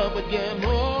back up again.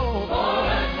 Oh, for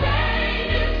a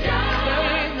Savior's child.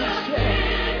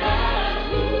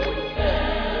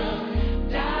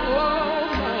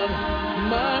 Oh,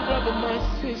 my brother, my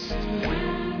sister.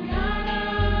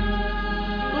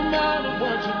 No matter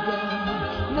what you've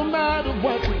done, no matter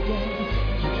what you've done,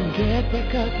 you can get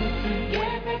back up again.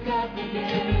 Get back up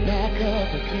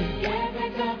again.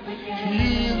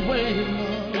 He's waiting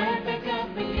on.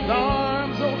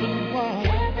 Arms open wide.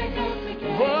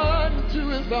 Run to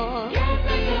his arms.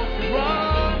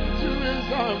 Run to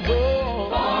his arms.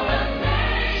 Oh,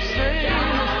 sing,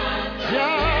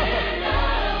 yeah.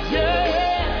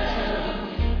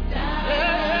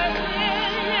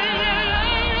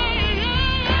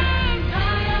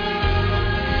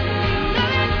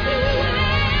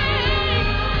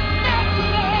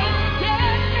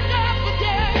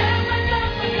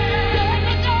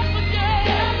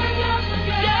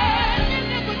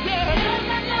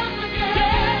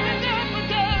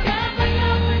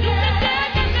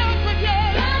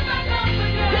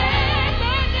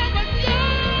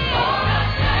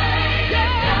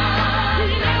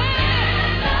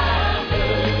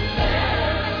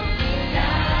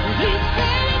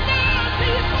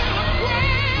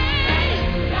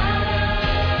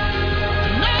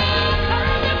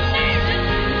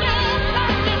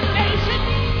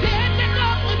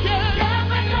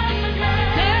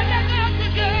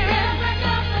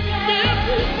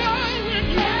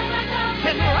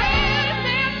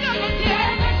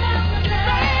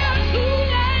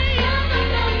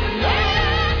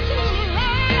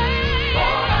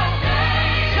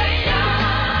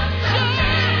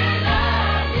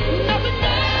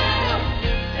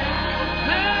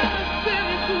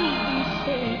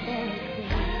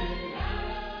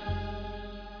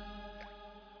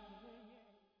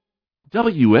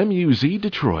 WMUZ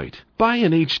Detroit. Buy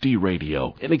an HD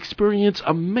radio and experience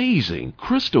amazing,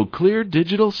 crystal clear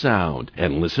digital sound.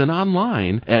 And listen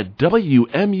online at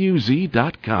WMUZ.com.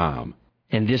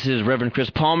 And this is Reverend Chris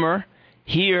Palmer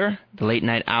here, the Late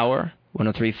Night Hour,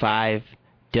 103.5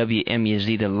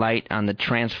 WMUZ, the light on the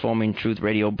Transforming Truth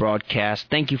radio broadcast.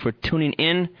 Thank you for tuning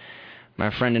in, my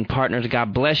friend and partners.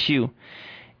 God bless you.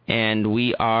 And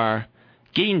we are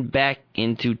getting back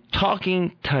into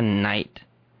talking tonight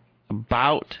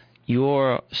about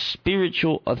your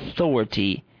spiritual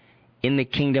authority in the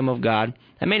kingdom of God.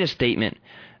 I made a statement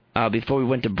before we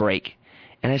went to break,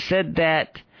 and I said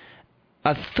that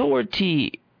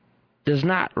authority does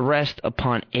not rest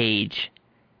upon age.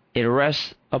 It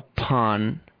rests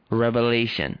upon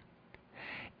revelation.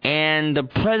 And the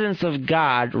presence of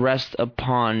God rests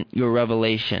upon your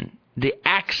revelation, the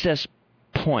access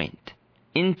point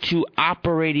into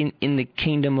operating in the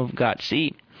kingdom of God.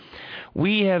 See,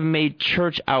 we have made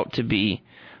church out to be,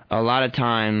 a lot of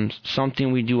times,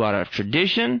 something we do out of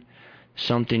tradition,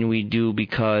 something we do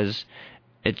because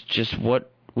it's just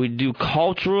what we do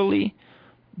culturally.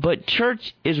 But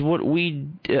church is what we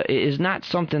is not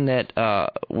something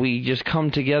that we just come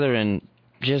together and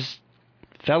just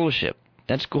fellowship.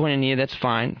 That's going in here. That's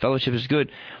fine. Fellowship is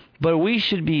good, but we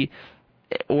should be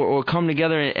or come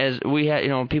together as we had. You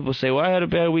know, people say, "Well, I had a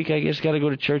bad week. I guess got to go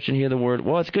to church and hear the word."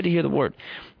 Well, it's good to hear the word,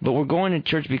 but we're going to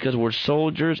church because we're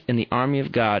soldiers in the army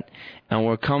of God, and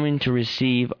we're coming to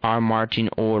receive our marching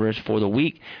orders for the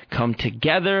week. Come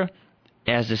together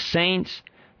as the saints,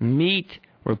 meet,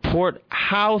 report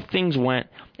how things went,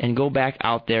 and go back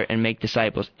out there and make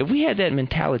disciples. If we had that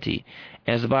mentality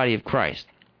as the body of Christ,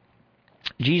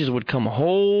 Jesus would come a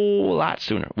whole lot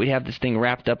sooner. We'd have this thing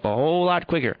wrapped up a whole lot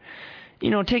quicker. You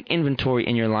know, take inventory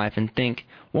in your life and think,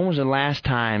 when was the last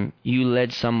time you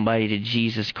led somebody to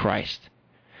Jesus Christ?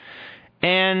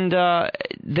 And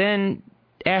then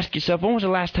ask yourself, when was the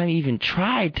last time you even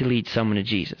tried to lead someone to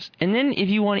Jesus? And then if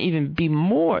you want to even be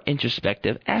more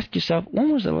introspective, ask yourself,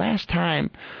 when was the last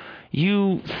time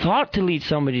you thought to lead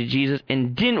somebody to Jesus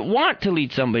and didn't want to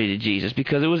lead somebody to Jesus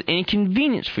because it was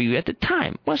inconvenience for you at the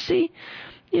time? Well, see,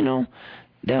 you know,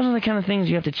 those are the kind of things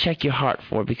you have to check your heart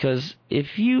for, because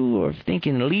if you are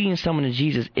thinking leading someone to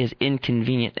Jesus is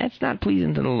inconvenient, that's not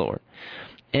pleasing to the Lord.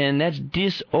 And that's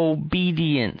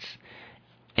disobedience.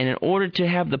 And in order to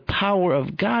have the power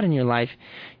of God in your life,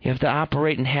 you have to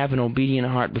operate and have an obedient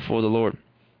heart before the Lord.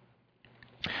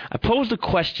 I posed a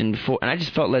question before, and I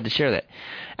just felt led to share that.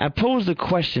 I posed a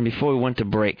question before we went to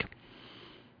break.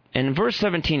 In verse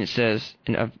 17 it says,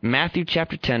 in Luke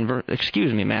chapter 10,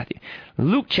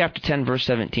 verse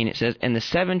 17, it says, "And the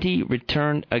 70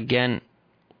 returned again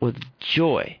with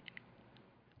joy."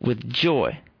 With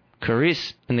joy.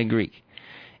 Charis in the Greek.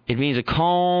 It means a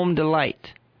calm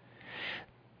delight.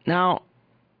 Now,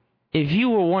 if you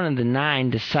were one of the 9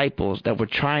 disciples that were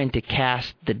trying to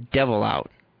cast the devil out,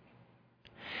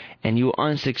 and you were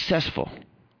unsuccessful,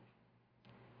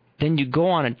 then you go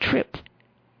on a trip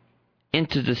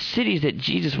into the cities that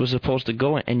Jesus was supposed to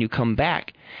go in, and you come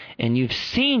back, and you've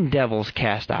seen devils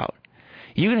cast out.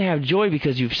 You're going to have joy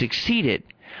because you've succeeded.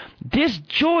 This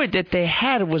joy that they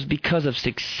had was because of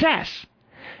success.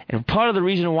 And part of the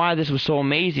reason why this was so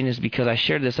amazing is because I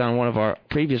shared this on one of our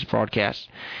previous broadcasts,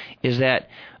 is that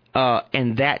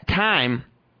in that time,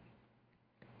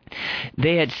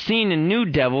 they had seen and knew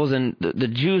devils, and the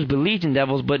Jews believed in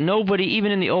devils, but nobody,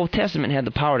 even in the Old Testament, had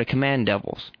the power to command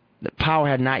devils. The power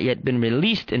had not yet been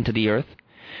released into the earth.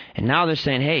 And now they're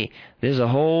saying, hey, there's a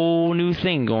whole new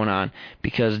thing going on,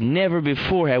 because never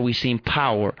before have we seen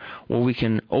power where we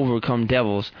can overcome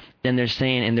devils. And they're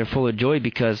saying, and they're full of joy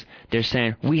because they're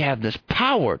saying, we have this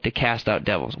power to cast out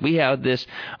devils. We have this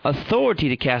authority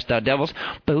to cast out devils.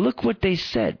 But look what they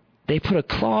said. They put a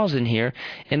clause in here,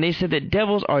 and they said that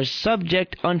devils are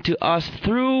subject unto us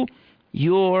through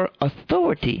your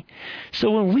authority.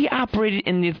 So when we operated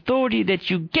in the authority that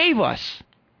you gave us,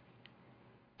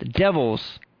 the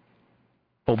devils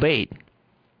obeyed.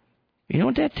 You know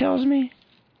what that tells me?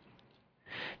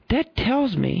 That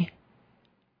tells me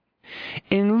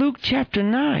in Luke chapter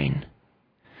 9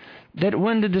 that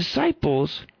when the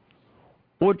disciples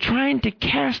were trying to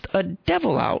cast a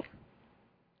devil out,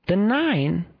 the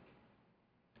 9,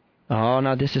 oh,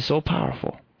 now this is so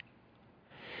powerful.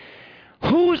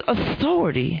 Whose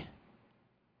authority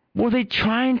were they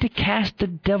trying to cast the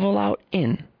devil out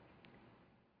in?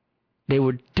 They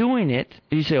were doing it.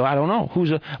 You say, well, I don't know.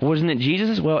 Wasn't it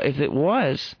Jesus'? Well, if it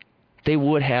was, they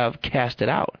would have cast it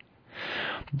out.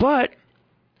 But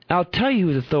I'll tell you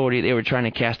whose authority they were trying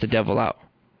to cast the devil out.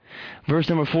 Verse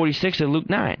number 46 of Luke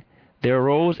 9. There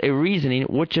arose a reasoning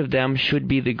which of them should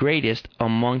be the greatest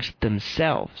amongst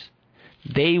themselves.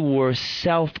 They were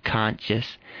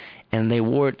self-conscious, and they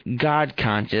weren't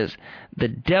God-conscious. The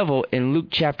devil, in Luke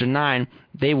chapter 9,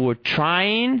 they were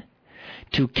trying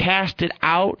to cast it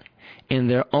out in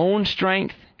their own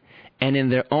strength and in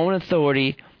their own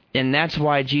authority, and that's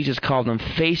why Jesus called them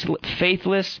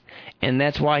faithless, and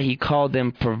that's why he called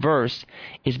them perverse,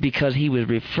 is because he was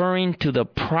referring to the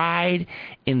pride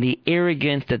and the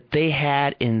arrogance that they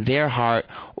had in their heart,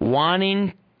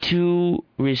 wanting to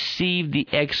receive the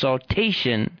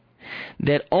exaltation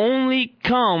that only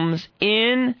comes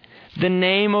in the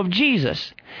name of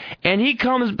Jesus. And he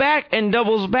comes back and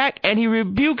doubles back, and he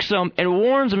rebukes them and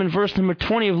warns them in verse number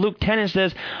 20 of Luke 10 and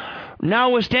says,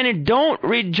 notwithstanding, don't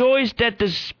rejoice that the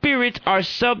spirits are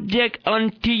subject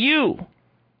unto you,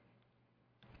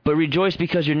 but rejoice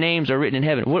because your names are written in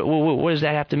heaven. What does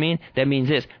that have to mean? That means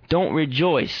this: don't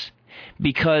rejoice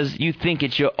because you think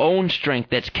it's your own strength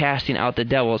that's casting out the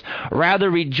devils. Rather,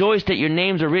 rejoice that your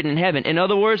names are written in heaven. In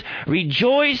other words,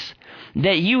 rejoice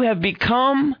that you have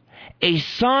become a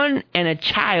son and a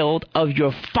child of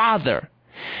your Father.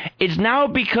 It's now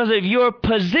because of your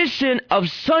position of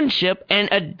sonship and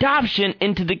adoption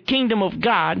into the kingdom of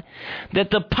God that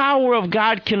the power of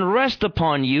God can rest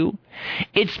upon you.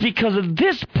 It's because of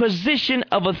this position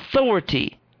of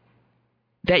authority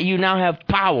that you now have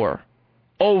power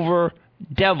over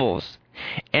devils.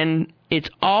 And it's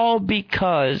all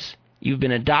because you've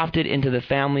been adopted into the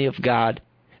family of God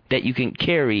that you can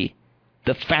carry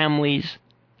the family's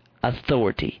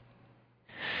authority.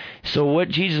 So what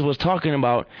Jesus was talking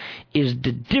about is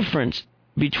the difference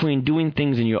between doing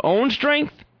things in your own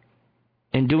strength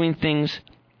and doing things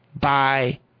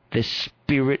by the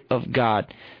Spirit of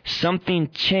God.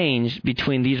 Something changed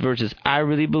between these verses. I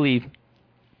really believe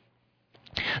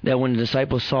that when the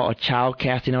disciples saw a child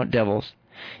casting out devils,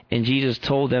 and Jesus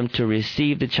told them to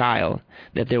receive the child,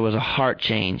 that there was a heart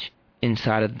change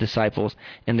inside of the disciples,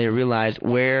 and they realized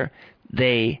where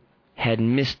they had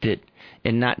missed it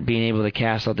in not being able to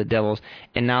cast out the devils,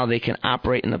 and now they can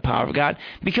operate in the power of God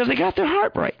because they got their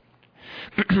heart right.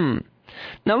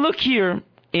 Now look here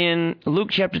in Luke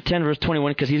chapter 10, verse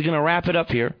 21, because he's going to wrap it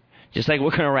up here, just like we're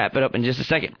going to wrap it up in just a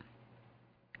second.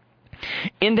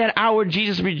 In that hour,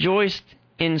 Jesus rejoiced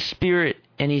in spirit,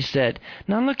 and he said,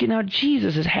 now look at how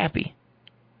Jesus is happy.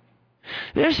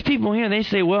 There's people here, they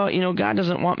say, well, God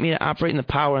doesn't want me to operate in the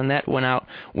power, and that went out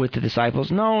with the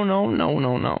disciples.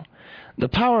 No. The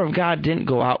power of God didn't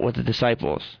go out with the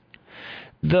disciples.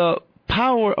 The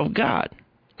power of God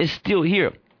is still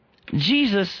here.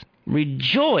 Jesus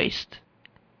rejoiced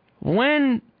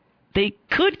when they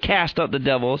could cast out the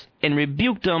devils and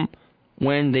rebuked them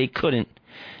when they couldn't.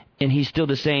 And he's still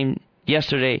the same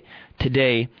yesterday,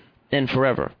 today, and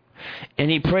forever. And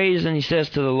he prays and he says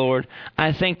to the Lord,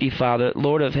 I thank thee, Father,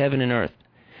 Lord of heaven and earth,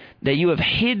 that you have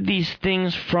hid these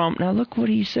things from... Now look what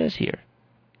he says here.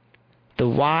 The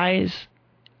wise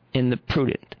and the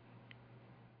prudent.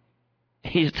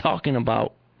 He's talking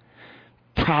about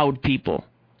proud people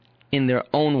in their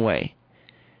own way.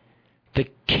 The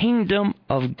kingdom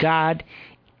of God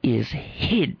is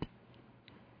hid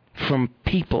from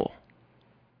people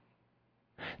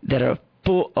that are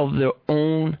full of their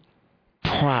own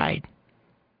pride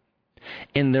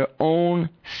and their own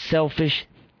selfish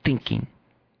thinking.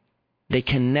 They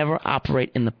can never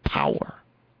operate in the power.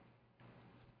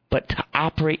 But to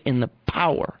operate in the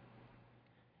power,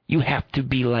 you have to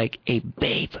be like a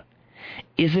babe.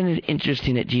 Isn't it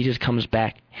interesting that Jesus comes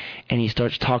back and he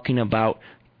starts talking about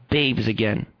babes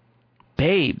again?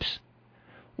 Babes.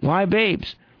 Why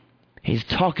babes? He's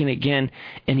talking again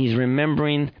and he's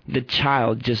remembering the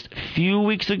child just a few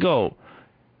weeks ago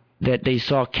that they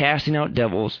saw casting out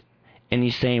devils. And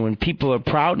he's saying when people are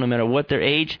proud, no matter what their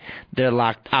age, they're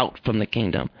locked out from the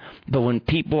kingdom. But when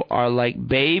people are like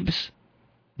babes,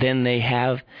 then they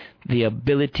have the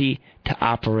ability to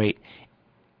operate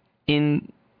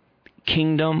in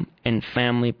kingdom and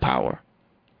family power.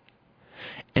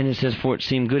 And it says, for it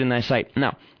seemed good in thy sight.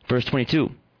 Now, verse 22.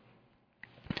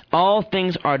 All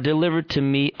things are delivered to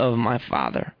me of my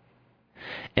Father,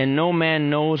 and no man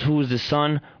knows who is the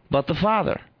Son but the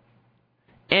Father,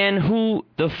 and who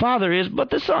the Father is but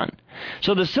the Son.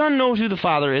 So the Son knows who the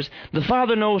Father is, the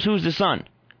Father knows who's the Son.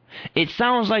 It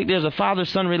sounds like there's a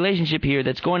father-son relationship here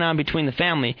that's going on between the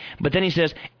family, but then he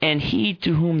says, and he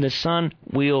to whom the Son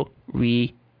will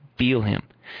reveal him.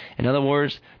 In other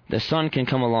words, the Son can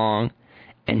come along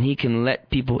and he can let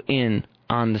people in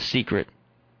on the secret.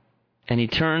 And he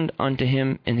turned unto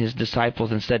him and his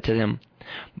disciples and said to them,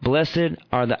 Blessed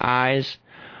are the eyes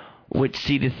which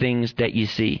see the things that ye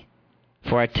see.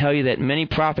 For I tell you that many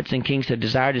prophets and kings have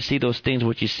desired to see those things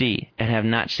which you see, and have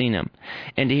not seen them,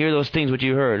 and to hear those things which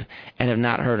you heard, and have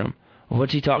not heard them.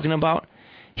 What's he talking about?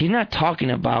 He's not talking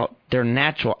about their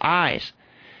natural eyes.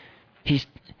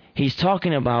 He's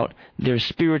talking about their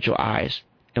spiritual eyes.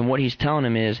 And what he's telling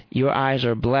them is, your eyes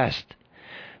are blessed.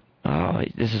 Oh,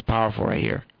 this is powerful right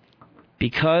here.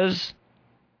 Because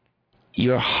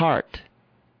your heart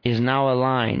is now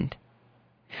aligned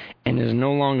and is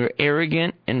no longer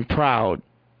arrogant and proud,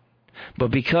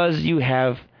 but because you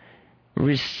have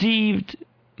received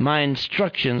my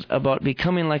instructions about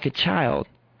becoming like a child,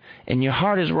 and your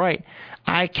heart is right,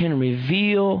 I can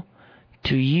reveal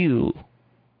to you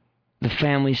the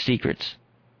family secrets.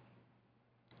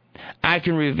 I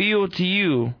can reveal to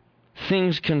you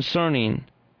things concerning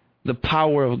the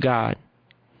power of God.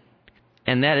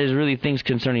 And that is really things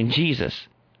concerning Jesus.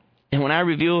 And when I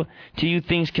reveal to you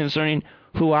things concerning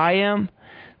who I am,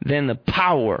 then the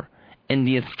power and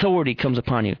the authority comes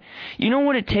upon you. You know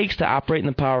what it takes to operate in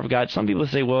the power of God? Some people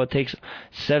say, well, it takes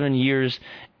 7 years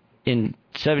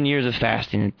of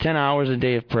fasting and 10 hours a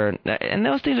day of prayer. And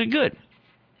those things are good.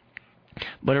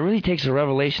 But it really takes a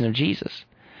revelation of Jesus.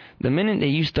 The minute that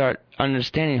you start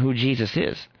understanding who Jesus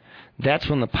is, that's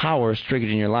when the power is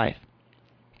triggered in your life.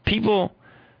 People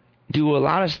do a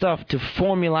lot of stuff to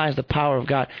formalize the power of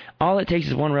God. All it takes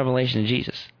is one revelation of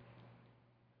Jesus.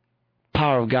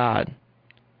 Power of God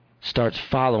starts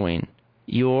following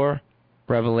your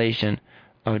revelation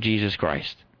of Jesus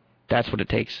Christ. That's what it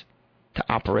takes to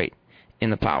operate in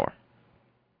the power.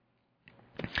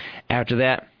 After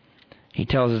that, he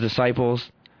tells his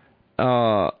disciples,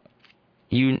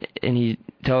 he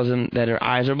tells them that their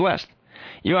eyes are blessed.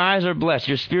 Your eyes are blessed.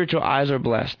 Your spiritual eyes are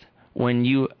blessed when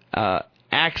you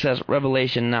access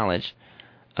revelation knowledge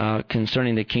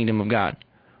concerning the kingdom of God.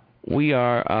 We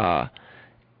are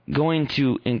going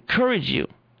to encourage you.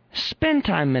 Spend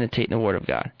time meditating the Word of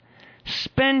God.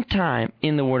 Spend time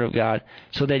in the Word of God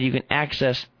so that you can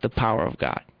access the power of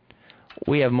God.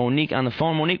 We have Monique on the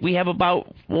phone. Monique, we have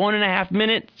about 1.5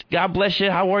 minutes. God bless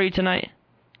you. How are you tonight?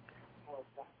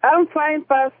 I'm fine,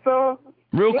 Pastor.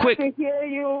 Real quick. Glad to hear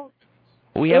you.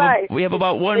 We have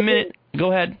about 1 minute.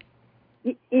 Go ahead.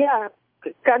 Yeah.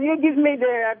 Can you give me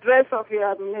the address of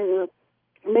your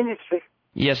ministry?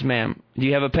 Yes, ma'am. Do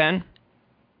you have a pen?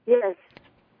 Yes.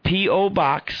 P.O.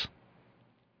 Box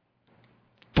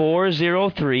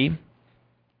 403,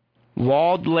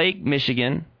 Walled Lake,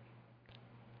 Michigan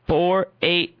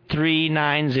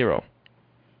 48390.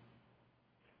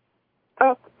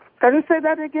 Oh, can you say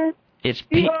that again? It's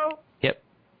P.O. Yep.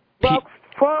 Box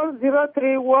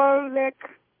 403, Walled Lake,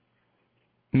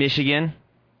 Michigan.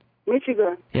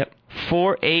 Michigan. Yep.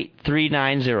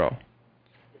 48390.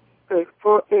 Okay,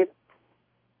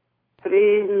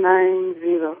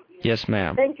 48390. Yes,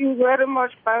 ma'am. Thank you very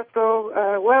much,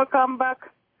 Pastor. Welcome back.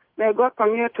 May God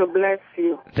continue to bless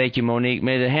you. Thank you, Monique.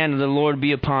 May the hand of the Lord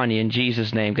be upon you in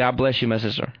Jesus' name. God bless you, my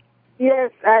sister.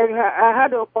 Yes, I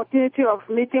had the opportunity of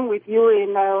meeting with you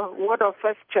in Word of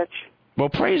First Church. Well,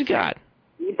 praise God.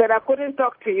 But I couldn't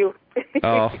talk to you.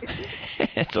 Oh,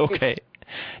 it's okay.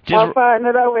 I'll find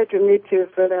another way to meet you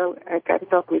so that I can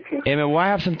talk with you. Amen. Well, I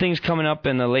have some things coming up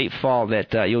in the late fall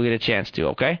that you'll get a chance to,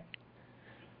 okay?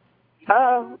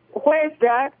 Where is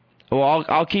that? Well,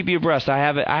 I'll keep you abreast. I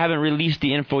haven't released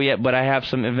the info yet, but I have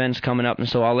some events coming up, and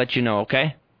so I'll let you know,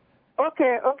 okay?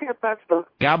 Okay, Pastor.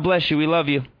 God bless you. We love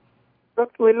you.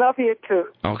 We love you too.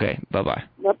 Okay, bye-bye.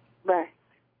 Bye.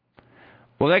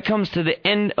 Well, that comes to the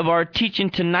end of our teaching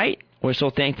tonight. We're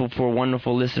so thankful for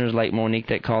wonderful listeners like Monique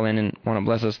that call in and want to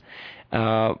bless us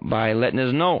by letting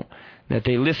us know that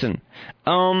they listen.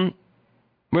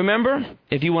 Remember,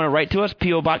 if you want to write to us,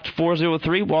 P.O. Box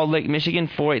 403, Walled Lake, Michigan,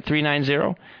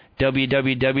 48390,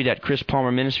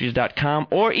 www.chrispalmerministries.com,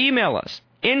 or email us,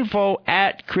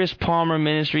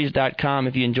 info@chrispalmerministries.com.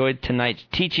 If you enjoyed tonight's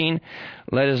teaching,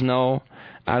 let us know.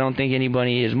 I don't think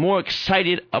anybody is more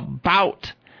excited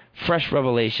about fresh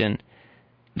revelation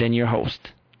than your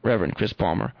host, Reverend Chris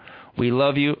Palmer. We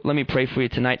love you. Let me pray for you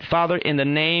tonight. Father, in the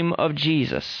name of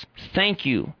Jesus, thank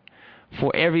you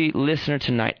for every listener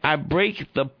tonight. I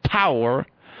break the power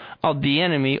of the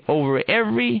enemy over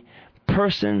every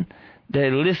person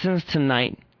that listens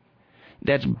tonight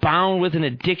that's bound with an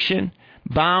addiction,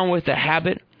 bound with a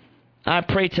habit. I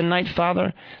pray tonight,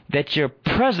 Father, that your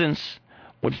presence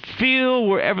would fill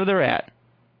wherever they're at.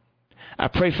 I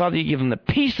pray, Father, you give them the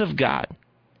peace of God.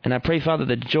 And I pray, Father,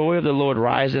 the joy of the Lord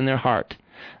rise in their heart.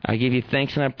 I give you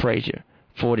thanks and I praise you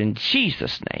for it in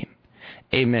Jesus' name.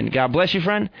 Amen. God bless you,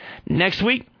 friend. Next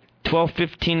week,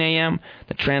 12:15 a.m.,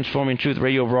 the Transforming Truth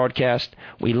radio broadcast.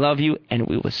 We love you, and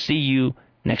we will see you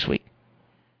next week.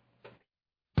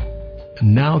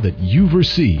 Now that you've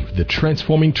received the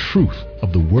transforming truth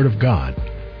of the Word of God,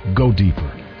 go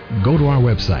deeper. Go to our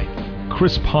website,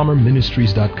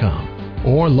 chrispalmerministries.com,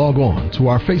 or log on to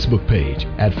our Facebook page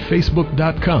at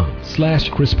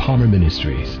facebook.com/Chris Palmer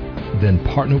Ministries. Then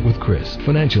partner with Chris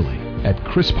financially at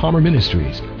Chris Palmer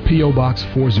Ministries, P.O. Box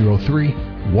 403,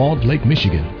 Walled Lake,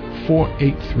 Michigan,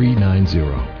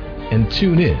 48390. And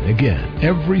tune in again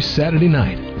every Saturday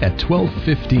night at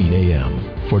 12:15 a.m.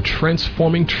 for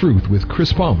Transforming Truth with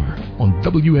Chris Palmer on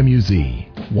WMUZ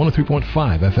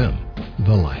 103.5 FM,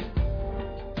 The Light.